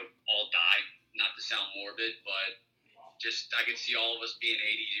until we all die. Not to sound morbid, but just I could see all of us being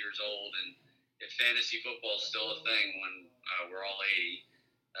 80 years old, and if fantasy football is still a thing when we're all 80,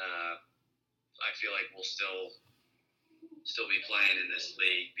 I feel like we'll still be playing in this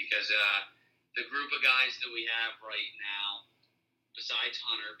league because the group of guys that we have right now, besides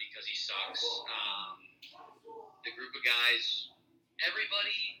Hunter because he sucks, the group of guys,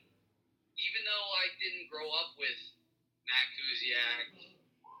 everybody, even though I didn't grow up with Matt Kuziak,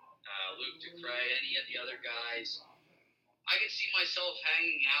 Luke Ducray, any of the other guys, I could see myself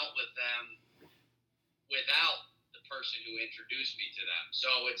hanging out with them without the person who introduced me to them.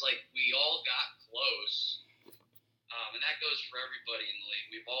 So it's like we all got close, and that goes for everybody in the league.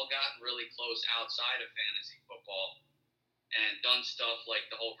 We've all gotten really close outside of fantasy football and done stuff like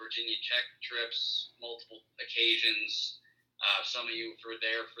the whole Virginia Tech trips, multiple occasions. Some of you were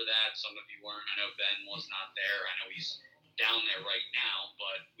there for that. Some of you weren't. I know Ben was not there. I know he's down there right now,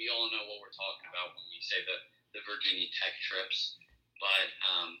 but we all know what we're talking about when we say the Virginia Tech trips. But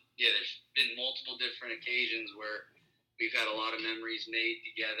there's been multiple different occasions where we've had a lot of memories made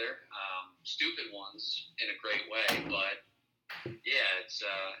together, stupid ones in a great way. But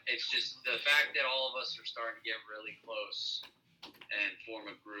it's just the fact that all of us are starting to get really close and form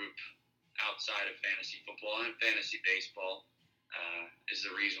a group outside of fantasy football and fantasy baseball is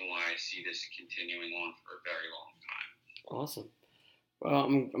the reason why I see this continuing on for a very long time. Awesome. Well,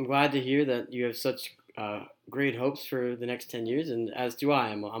 I'm glad to hear that you have such great hopes for the next 10 years, and as do I.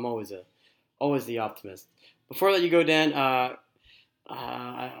 I'm always the optimist. Before I let you go, Dan,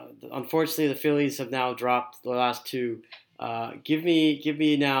 unfortunately the Phillies have now dropped the last two. Give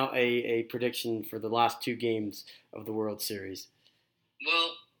me now a prediction for the last two games of the World Series.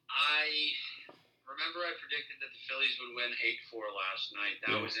 Well, I remember I predicted that the Phillies would win 8-4 last night.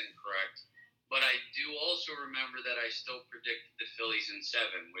 That was incorrect. But I do also remember that I still predicted the Phillies in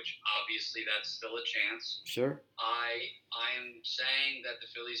 7, which obviously that's still a chance. Sure. I am saying that the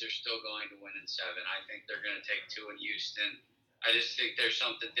Phillies are still going to win in 7. I think they're going to take 2 in Houston. I just think there's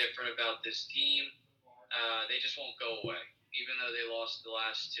something different about this team. They just won't go away. Even though they lost the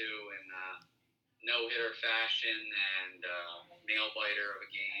last 2 in no-hitter fashion and nail-biter of a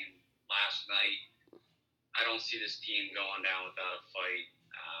game last night, I don't see this team going down without a fight.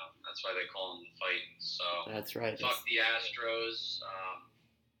 That's why they call them the fight. So that's right. Fuck the Astros.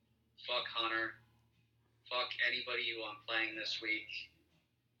 Fuck Hunter. Fuck anybody who I'm playing this week.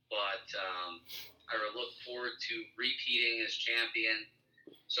 But I look forward to repeating as champion.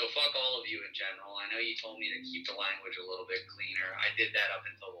 So fuck all of you in general. I know you told me to keep the language a little bit cleaner. I did that up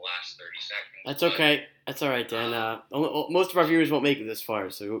until the last 30 seconds. That's okay. That's all right, Dan. Most of our viewers won't make it this far,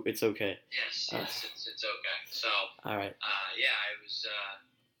 so it's okay. Yes, it's okay. So all right. I was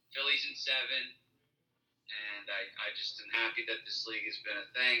Phillies in 7, and I just am happy that this league has been a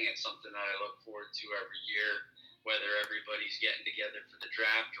thing. It's something that I look forward to every year, whether everybody's getting together for the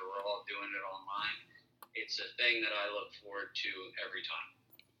draft or we're all doing it online. It's a thing that I look forward to every time.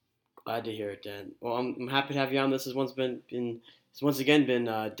 Glad to hear it, Dan. Well, I'm happy to have you on. This has once again been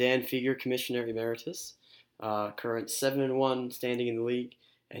Dan Fieger, Commissioner Emeritus, current 7-1 standing in the league,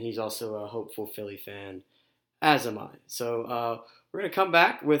 and he's also a hopeful Philly fan, as am I. So we're going to come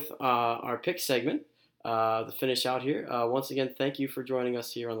back with our pick segment to finish out here. Once again, thank you for joining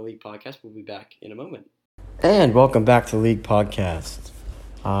us here on the League Podcast. We'll be back in a moment. And welcome back to the League Podcast.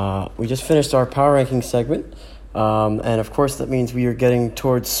 We just finished our power ranking segment. And of course, that means we are getting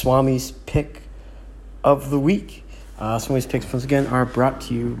towards Swami's pick of the week. Swami's picks, once again, are brought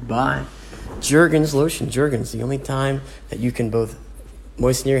to you by Jergens Lotion. Jergens, the only time that you can both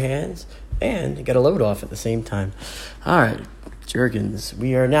moisten your hands and get a load off at the same time. All right, Jergens.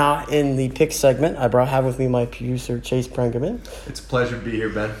 We are now in the pick segment. I have with me my producer, Chase Prengaman. It's a pleasure to be here,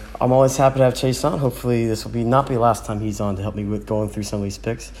 Ben. I'm always happy to have Chase on. Hopefully this will not be the last time he's on to help me with going through some of these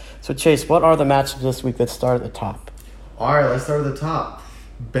picks. So, Chase, what are the matchups this week that start at the top? All right, let's start at the top.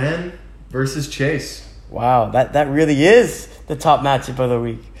 Ben versus Chase. Wow, that really is the top matchup of the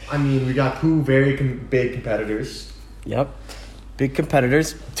week. I mean, we got two very big competitors. Yep, big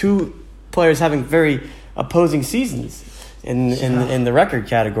competitors. Two players having very opposing seasons in the record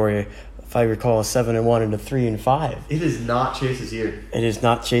category. if I recall, a 7-1 and a 3-5. It is not Chase's year. It is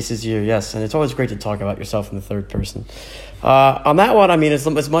not Chase's year, yes, and it's always great to talk about yourself in the third person. On that one, I mean, as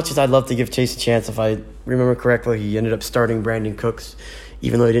much as I'd love to give Chase a chance, if I remember correctly, he ended up starting Brandon Cooks,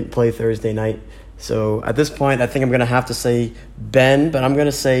 even though he didn't play Thursday night. So at this point, I think I'm going to have to say Ben, but I'm going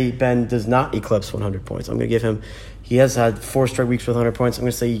to say Ben does not eclipse 100 points. I'm going to give him, he has had 4 straight weeks with 100 points. I'm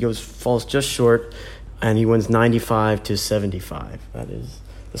going to say he falls just short, and he wins 95-75. That is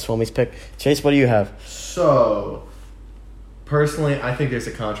the Swami's pick. Chase, what do you have? So, personally, I think there's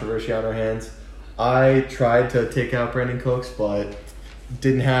a controversy on our hands. I tried to take out Brandon Cooks, but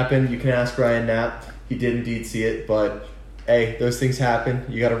didn't happen. You can ask Ryan Knapp. He did indeed see it, but hey, those things happen.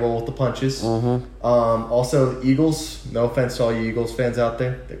 You got to roll with the punches. Mm-hmm. Also, the Eagles, no offense to all you Eagles fans out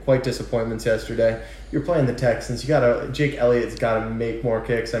there, they're quite disappointments yesterday. You're playing the Texans. Jake Elliott's got to make more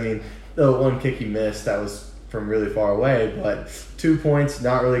kicks. I mean, the one kick he missed, that was from really far away, but 2 points,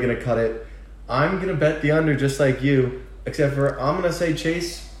 not really going to cut it. I'm going to bet the under just like you, except for I'm going to say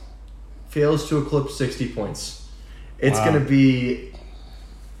Chase fails to eclipse 60 points. It's going to be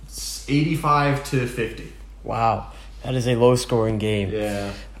 85-50. Wow. That is a low-scoring game.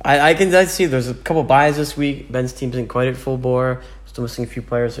 Yeah. I can see there's a couple buys this week. Ben's team's in quite at full bore. Still missing a few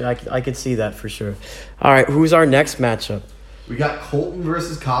players. So I could see that for sure. All right, who's our next matchup? We got Colton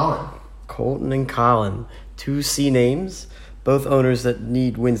versus Colin. Colton and Colin. 2 C names. Both owners that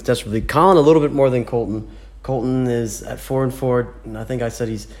need wins desperately. Colin a little bit more than Colton. Colton is at 4-4, and I think I said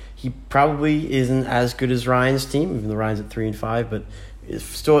he probably isn't as good as Ryan's team, even though Ryan's at 3-5, but is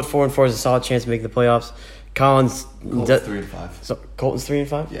still at 4-4 is a solid chance to make the playoffs. Colton's 3-5. So Colton's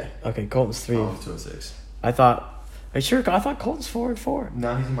 3-5? Yeah. Okay, Colton's 3. Colin's 2-6. I thought. Are you sure? I thought Colton's 4-4.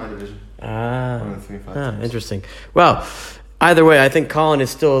 No, he's in my division. One of the 3-5 teams. Interesting. Well, either way, I think Colin is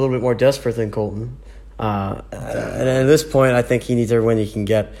still a little bit more desperate than Colton. And at this point, I think he needs every win he can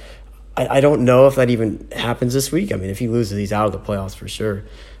get. I don't know if that even happens this week. I mean, if he loses, he's out of the playoffs for sure.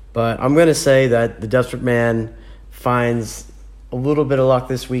 But I'm going to say that the desperate man finds a little bit of luck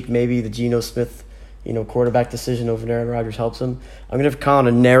this week. Maybe the Geno Smith, quarterback decision over Aaron Rodgers helps him. I'm going to give Colin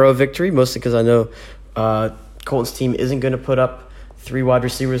a narrow victory, mostly because I know Colton's team isn't going to put up 3 wide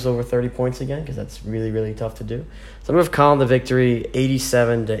receivers over 30 points again, because that's really, really tough to do. So I'm going to give Colin the victory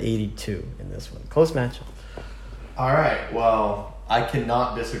 87-82 in this one. Close matchup. All right, well, I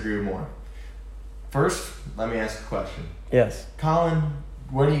cannot disagree more. First, let me ask a question. Yes. Colin,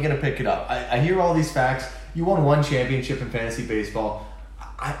 when are you going to pick it up? I hear all these facts. You won 1 championship in fantasy baseball.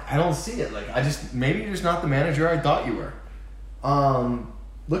 I don't see it. Maybe you're just not the manager I thought you were.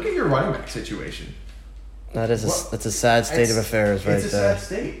 Look at your running back situation. That's a sad state of affairs right there. It's a sad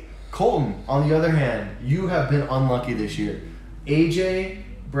state. Colton, on the other hand, you have been unlucky this year. A.J.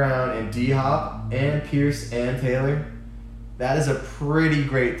 Brown and D-Hop and Pierce and Taylor, that is a pretty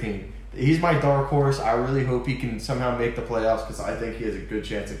great team. He's my dark horse. I really hope he can somehow make the playoffs because I think he has a good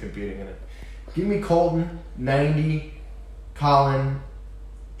chance of competing in it. Give me Colton, 90, Colin,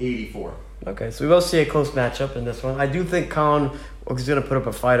 84. Okay, so we both see a close matchup in this one. I do think Colin is going to put up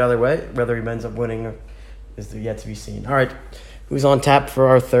a fight either way. Whether he ends up winning is yet to be seen. All right, who's on tap for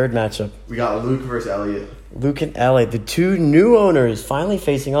our third matchup? We got Luke versus Elliott. Luke and Elliott, the 2 new owners finally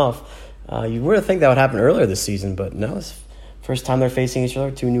facing off. You would think that would happen earlier this season, but no, it's the first time they're facing each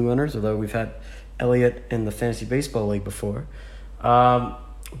other, 2 new owners, although we've had Elliott in the Fantasy Baseball League before.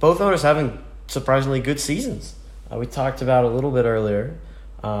 Both owners having surprisingly good seasons. We talked about a little bit earlier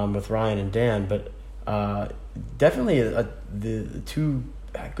with Ryan and Dan, but definitely the 2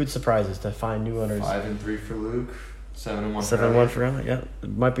 good surprises to find new owners. 5-3 for Luke, 7-1 for 7-1 for Elliott. Yeah,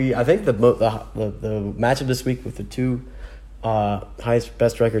 it might be. I think the matchup this week with the 2 highest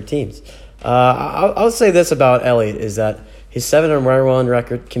best record teams. I'll say this about Elliott is that his 7-1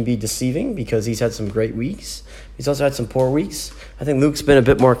 record can be deceiving because he's had some great weeks. He's also had some poor weeks. I think Luke's been a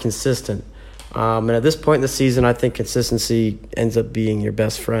bit more consistent. And at this point in the season, I think consistency ends up being your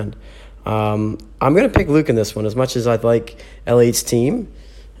best friend. I'm going to pick Luke in this one. As much as I'd like Elliott's team,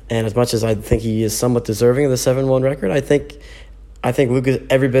 and as much as I think he is somewhat deserving of the 7-1 record, I think Luke is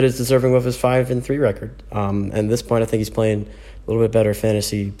every bit as deserving of his 5-3 record. And at this point, I think he's playing a little bit better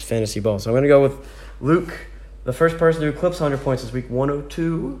fantasy ball. So I'm going to go with Luke, the first person to eclipse 100 points this week,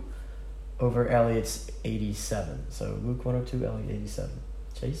 102 over Elliott's 87. So Luke 102, Elliott 87.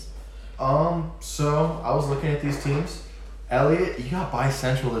 Chase? So I was looking at these teams. Elliott, you got bye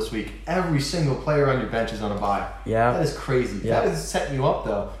central this week. Every single player on your bench is on a bye. Yeah. That is crazy. Yeah. That is setting you up,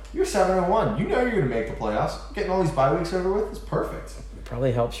 though. You're 7-1. You know you're going to make the playoffs. Getting all these bye weeks over with is perfect.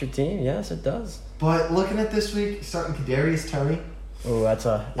 Probably helps your team. Yes, it does. But looking at this week, starting Kadarius Toney, Oh, that's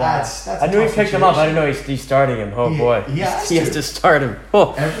a... That's I knew he tough picked him up. I situation. didn't know he's starting him. Oh, boy. He has to start him.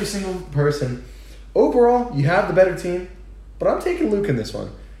 Oh. Every single person. Overall, you have the better team, but I'm taking Luke in this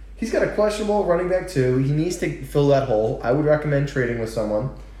one. He's got a questionable running back, too. He needs to fill that hole. I would recommend trading with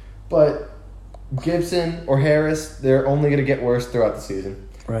someone. But Gibson or Harris, they're only going to get worse throughout the season.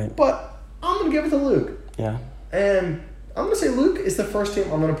 Right. But I'm going to give it to Luke. Yeah. And I'm going to say Luke is the first team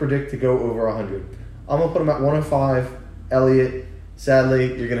I'm going to predict to go over 100. I'm going to put him at 105. Elliott,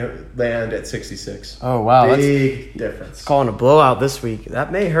 sadly, you're going to land at 66. Oh, wow. Big difference. Calling a blowout this week.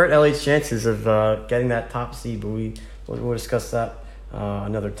 That may hurt Elliott's chances of getting that top seed, but we'll discuss that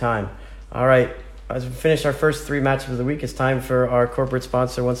another time. All right. As we finish our first 3 matches of the week, it's time for our corporate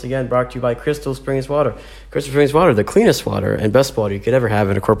sponsor once again, brought to you by Crystal Springs Water. Crystal Springs Water, the cleanest water and best water you could ever have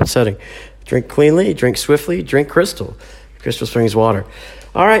in a corporate setting. Drink cleanly, drink swiftly, drink Crystal. Crystal Springs Water.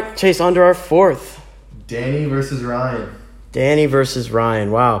 All right, Chase, on to our 4th. Danny versus Ryan. Danny versus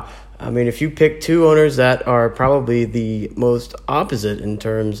Ryan. Wow. I mean, if you pick 2 owners that are probably the most opposite in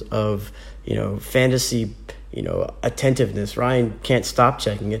terms of, fantasy, attentiveness. Ryan can't stop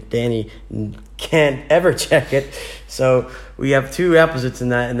checking it. Danny can't ever check it. So we have 2 opposites in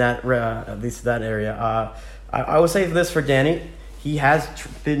that at least that area. I would say this for Danny. He has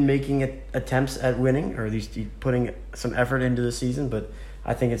been making attempts at winning, or at least putting some effort into the season, but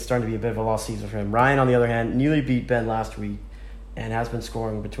I think it's starting to be a bit of a lost season for him. Ryan, on the other hand, nearly beat Ben last week and has been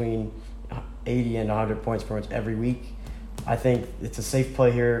scoring between 80 and 100 points pretty much every week. I think it's a safe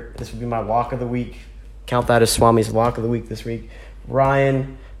play here. This would be my lock of the week. Count that as Swami's lock of the week this week.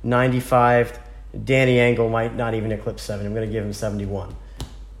 Ryan, 95. Danny Angle might not even eclipse 7. I'm going to give him 71.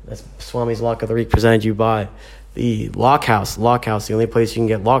 That's Swami's lock of the week, presented to you by the Lock House. Lock House, the only place you can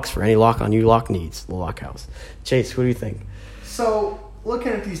get locks for any lock on your lock needs. The Lock House. Chase, what do you think? So,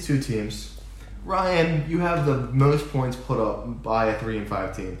 looking at these 2 teams, Ryan, you have the most points put up by a 3 and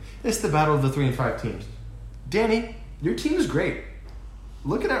 5 team. It's the battle of the 3 and 5 teams. Danny, your team is great.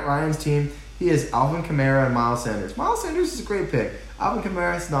 Looking at Ryan's team, he has Alvin Kamara and Miles Sanders. Miles Sanders is a great pick. Alvin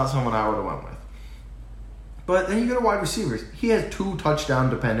Kamara is not someone I would have went with. But then you go to wide receivers. He has 2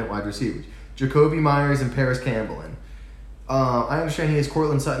 touchdown-dependent wide receivers. Jacoby Myers and Paris Campbell. I understand he has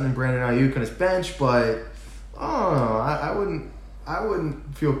Cortland Sutton and Brandon Ayuk on his bench, but I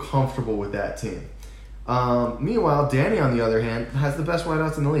wouldn't feel comfortable with that team. Meanwhile, Danny, on the other hand, has the best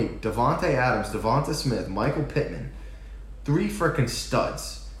wideouts in the league. Devontae Adams, Devonta Smith, Michael Pittman. 3 frickin'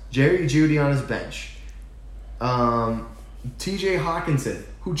 studs. Jerry Jeudy on his bench. TJ Hawkinson,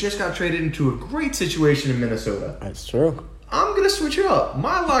 who just got traded into a great situation in Minnesota. That's true. I'm going to switch it up.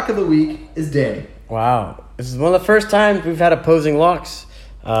 My lock of the week is Danny. Wow. This is one of the first times we've had opposing locks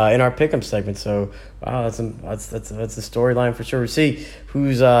in our pick'em segment. So, wow, that's a storyline for sure. We'll see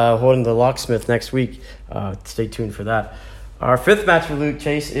who's holding the locksmith next week. Stay tuned for that. Our 5th match for Luke,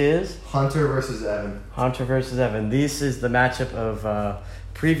 Chase, is Hunter versus Evan. Hunter versus Evan. This is the matchup of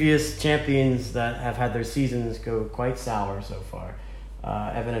previous champions that have had their seasons go quite sour so far.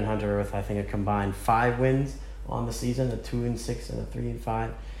 Evan and Hunter with, I think, a combined 5 wins on the season, a 2-6 and a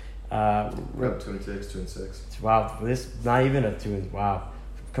 3-5. 2-6. Wow, this not even a 2. Wow,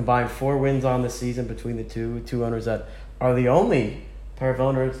 combined 4 wins on the season between the two owners that are the only pair of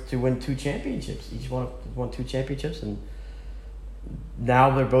owners to win 2 championships. Each one won 2 championships, and now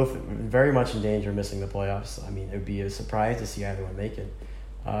they're both very much in danger of missing the playoffs. I mean, it would be a surprise to see either one make it.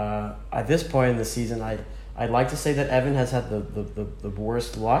 At this point in the season, I'd like to say that Evan has had the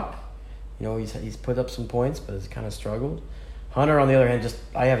worst luck. He's put up some points, but has kind of struggled. Hunter, on the other hand,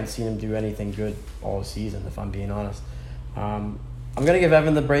 I haven't seen him do anything good all season, if I'm being honest. I'm going to give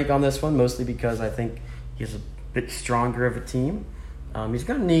Evan the break on this one, mostly because I think he's a bit stronger of a team. He's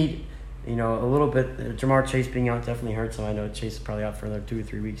going to need, a little bit. Jamar Chase being out definitely hurts him. I know Chase is probably out for another 2 or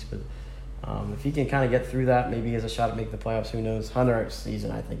 3 weeks, but if he can kind of get through that, maybe he has a shot at making the playoffs. Who knows? Hunter's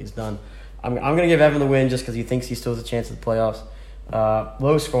season, I think, is done. I'm going to give Evan the win just because he thinks he still has a chance at the playoffs.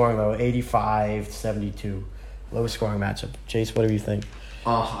 Low scoring, though, 85-72. Low scoring matchup. Chase, what do you think?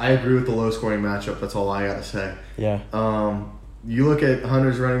 I agree with the low scoring matchup. That's all I got to say. Yeah. You look at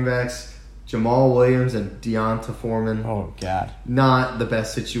Hunter's running backs, Jamal Williams and Deonta Foreman. Oh, God. Not the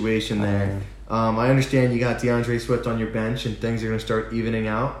best situation there. I understand you got DeAndre Swift on your bench and things are going to start evening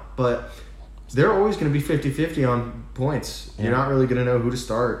out, but they're always going to be 50-50 on points. Yeah. You're not really going to know who to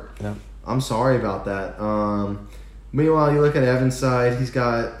start. Yeah. I'm sorry about that. Meanwhile, you look at Evan's side. He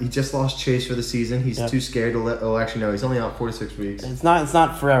just lost Chase for the season. He's too scared to let. Oh, actually, no. He's only out 4 to 6 weeks. It's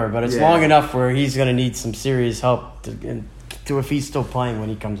not forever, but it's long enough where he's going to need some serious help to if he's still playing when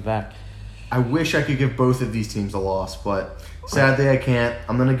he comes back. I wish I could give both of these teams a loss, but sadly I can't.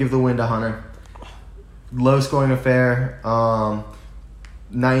 I'm going to give the win to Hunter. Low scoring affair.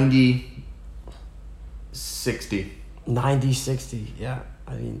 90-60. 90-60, yeah.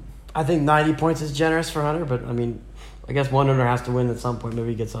 I mean, I think 90 points is generous for Hunter, but I mean, I guess one owner has to win at some point. Maybe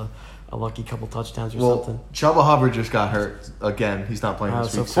he gets a lucky couple touchdowns or something. Chubba Hubbard just got hurt again. He's not playing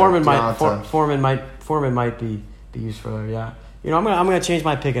this week. So Foreman might be used for, yeah. I'm gonna change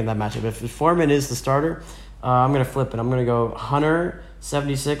my pick in that matchup. If Foreman is the starter, I'm gonna flip it. I'm gonna go Hunter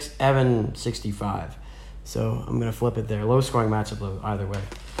 76, Evan 65. So I'm gonna flip it there. Low scoring matchup either way.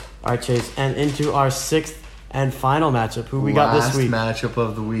 All right, Chase, and into our sixth and final matchup. Who we got this week? Last matchup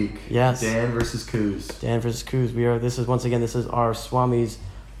of the week. Yes. Dan versus Kuz. This is our Swami's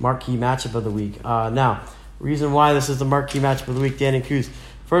marquee matchup of the week. Now, reason why this is the marquee matchup of the week, Dan and Kuz.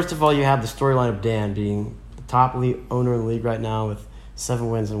 First of all, you have the storyline of Dan being the top owner in the league right now with 7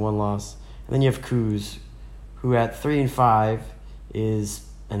 wins and 1 loss. And then you have Kuz, who at 3-5 is,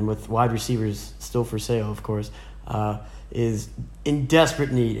 and with wide receivers still for sale, of course, is in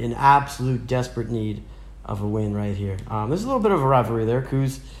absolute desperate need of a win right here. There's a little bit of a rivalry there.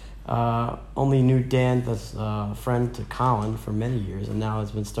 Kuz only knew Dan as a friend to Colin for many years, and now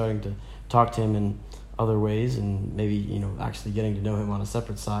has been starting to talk to him in other ways, and maybe actually getting to know him on a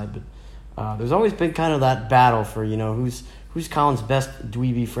separate side. But there's always been kind of that battle for who's Colin's best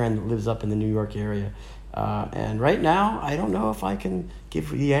dweeby friend that lives up in the New York area. And right now, I don't know if I can give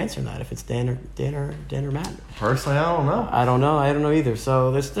the answer to that, if it's Dan or Matt. Personally, I don't know. I don't know either.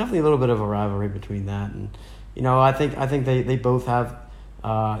 So there's definitely a little bit of a rivalry between that, and I think they both have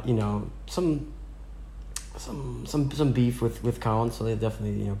some beef with Colin, so they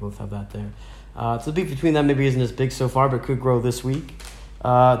definitely both have that there. So the beef between them maybe isn't as big so far, but could grow this week.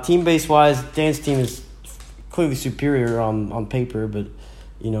 Team base wise, Dan's team is clearly superior on paper, but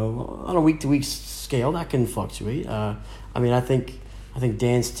on a week to week scale that can fluctuate. I think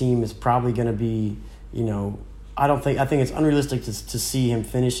Dan's team is probably going to be I think it's unrealistic to see him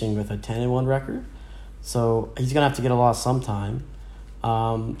finishing with a 10-1 record. So he's going to have to get a loss sometime.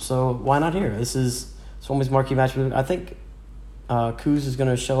 So why not here? This is Swami's marquee match. I think Kuz is going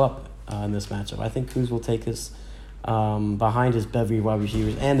to show up in this matchup. I think Kuz will take this behind his bevy of wide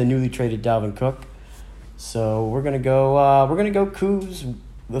receivers and the newly traded Dalvin Cook. So we're gonna go Kuz.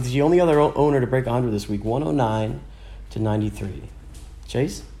 That's the only other owner to break 100 this week. 109-93.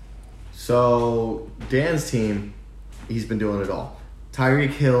 Chase. So Dan's team, he's been doing it all.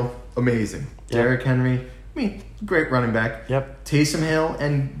 Tyreek Hill, amazing. Yep. Derrick Henry, great running back. Yep. Taysom Hill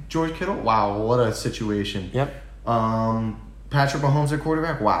and George Kittle. Wow, what a situation. Yep. Patrick Mahomes, their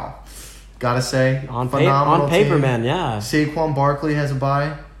quarterback. Wow. Gotta say, on phenomenal paper, team. man. Yeah. Saquon Barkley has a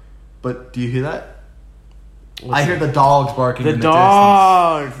bye, but do you hear that? I hear the dogs barking in the distance.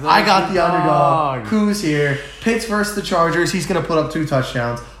 I got the underdog. Kuz here. Pitts versus the Chargers. He's going to put up 2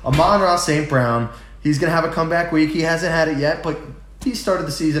 touchdowns. Amon-Ra St. Brown. He's going to have a comeback week. He hasn't had it yet, but he started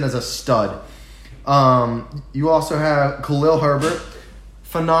the season as a stud. You also have Khalil Herbert.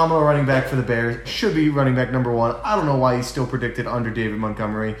 Phenomenal running back for the Bears. Should be running back number 1. I don't know why he's still predicted under David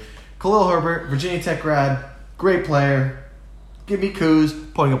Montgomery. Khalil Herbert, Virginia Tech grad. Great player. Give me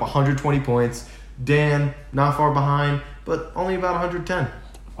Kuz putting up 120 points. Dan, not far behind, but only about 110.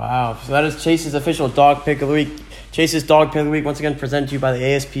 Wow. So that is Chase's official dog pick of the week. Chase's dog pick of the week, once again, presented to you by the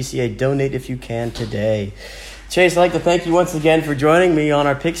ASPCA. Donate if you can today. Chase, I'd like to thank you once again for joining me on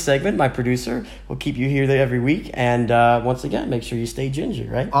our pick segment. My producer will keep you here every week. And once again, make sure you stay ginger,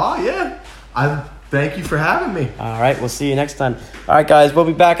 right? Oh, yeah. I thank you for having me. All right. We'll see you next time. All right, guys. We'll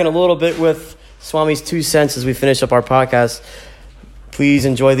be back in a little bit with Swami's 2 cents as we finish up our podcast. Please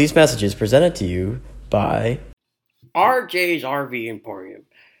enjoy these messages presented to you by RJ's RV Emporium.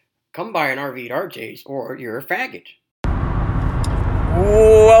 Come buy an RV at RJ's or you're a faggot.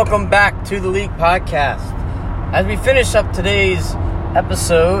 Welcome back to the League Podcast. As we finish up today's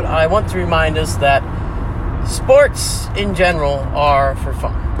episode, I want to remind us that sports in general are for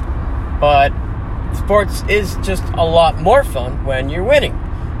fun. But sports is just a lot more fun when you're winning.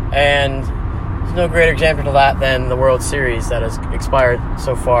 And there's no greater example of that than the World Series that has expired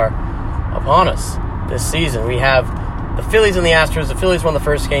so far upon us this season. We have the Phillies and the Astros. The Phillies won the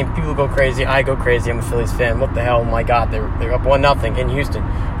first game. People go crazy. I go crazy. I'm a Phillies fan. What the hell? Oh, my God. They're up 1-0 in Houston.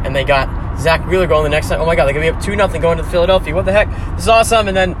 And they got Zach Wheeler going the next time. Oh, my God. They're going to be up 2-0 going to Philadelphia. What the heck? This is awesome.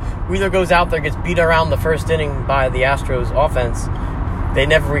 And then Wheeler goes out there, gets beat around the first inning by the Astros offense. They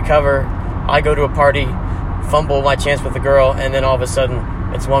never recover. I go to a party, fumble my chance with the girl, and then all of a sudden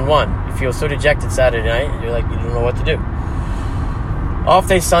it's 1-1. You feel so dejected Saturday night. You're like, you don't know what to do. Off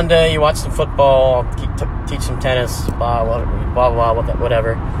day Sunday, you watch some football, teach some tennis, blah,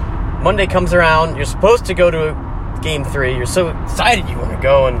 whatever. Monday comes around, you're supposed to go to game 3. You're so excited you want to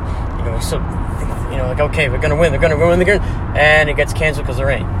go, and so like, okay, we're going to win. They're going to win. And it gets canceled because of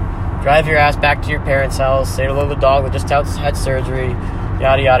rain. Drive your ass back to your parents' house. Say hello to the dog that just had surgery.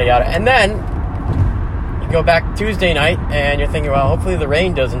 Yada, yada, yada. And then you go back Tuesday night and you're thinking, well, hopefully the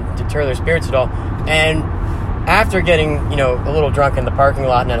rain doesn't deter their spirits at all. And after getting, a little drunk in the parking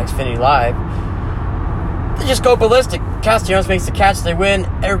lot and at Xfinity Live, they just go ballistic. Castellanos makes the catch. They win.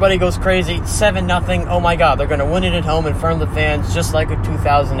 Everybody goes crazy. 7-0. Oh, my God. They're going to win it at home in front of the fans just like in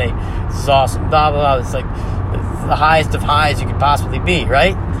 2008. This is awesome. Blah, blah, blah. It's like the highest of highs you could possibly be,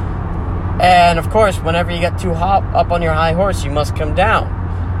 right? And, of course, whenever you get too up on your high horse, you must come down.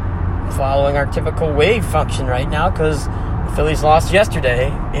 Following our typical wave function right now because the Phillies lost yesterday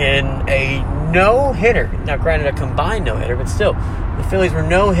in a no-hitter. Now, granted, a combined no-hitter, but still, the Phillies were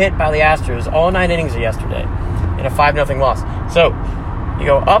no-hit by the Astros all 9 innings of yesterday in a 5-0 loss. So, you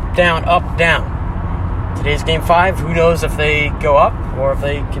go up, down, up, down. Today's Game 5, who knows if they go up or if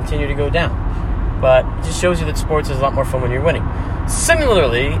they continue to go down. But it just shows you that sports is a lot more fun when you're winning.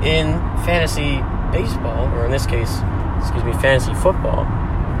 Similarly, in fantasy baseball, or in this case, fantasy football,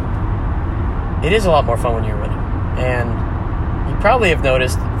 it is a lot more fun when you're winning. And you probably have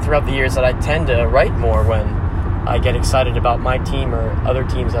noticed throughout the years that I tend to write more when I get excited about my team or other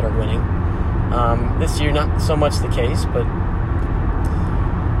teams that are winning. This year, not so much the case, but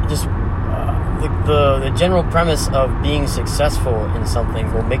just the general premise of being successful in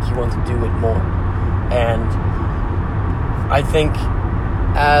something will make you want to do it more. And I think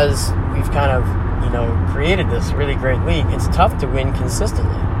as we've kind of, created this really great league, it's tough to win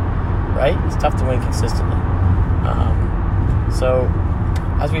consistently, right? It's tough to win consistently. So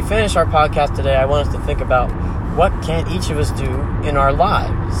as we finish our podcast today, I want us to think about what can each of us do in our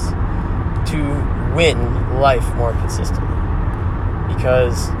lives to win life more consistently.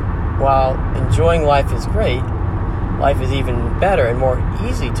 Because while enjoying life is great, life is even better and more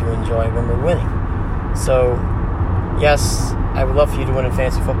easy to enjoy when we're winning. So, yes, I would love for you to win in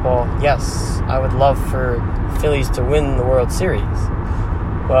fantasy football. Yes, I would love for Phillies to win the World Series.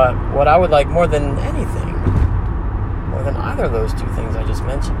 But what I would like more than anything, more than either of those two things I just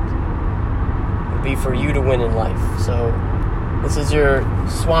mentioned, would be for you to win in life. So, this is your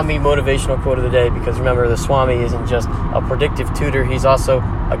Swami motivational quote of the day, because remember, the Swami isn't just a predictive tutor, he's also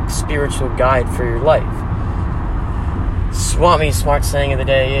a spiritual guide for your life. Swami's smart saying of the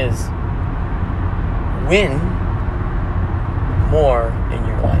day is, win more in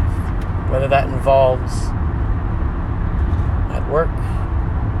your life. Whether that involves at work,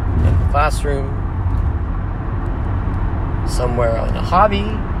 in the classroom, somewhere in a hobby,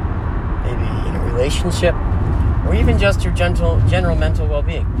 maybe in a relationship, or even just your general mental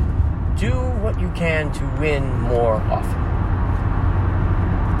well-being. Do what you can to win more often.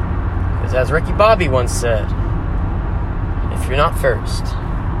 Because as Ricky Bobby once said, if you're not first,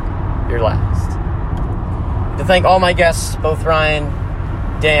 you're last. To thank all my guests, both Ryan,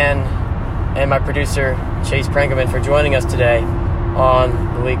 Dan, and my producer, Chase Prengaman, for joining us today on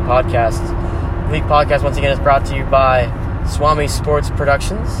the League Podcast. The League Podcast, once again, is brought to you by Swami Sports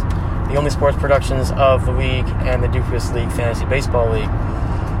Productions, the only sports productions of the league and the Doofus League Fantasy Baseball League.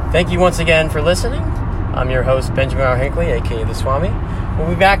 Thank you once again for listening. I'm your host, Benjamin R. Hinckley, a.k.a. The Swami. We'll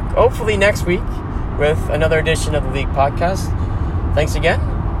be back, hopefully, next week with another edition of the League Podcast. Thanks again,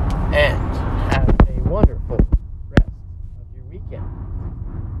 and have a wonderful rest of your weekend.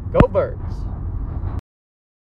 Go Birds!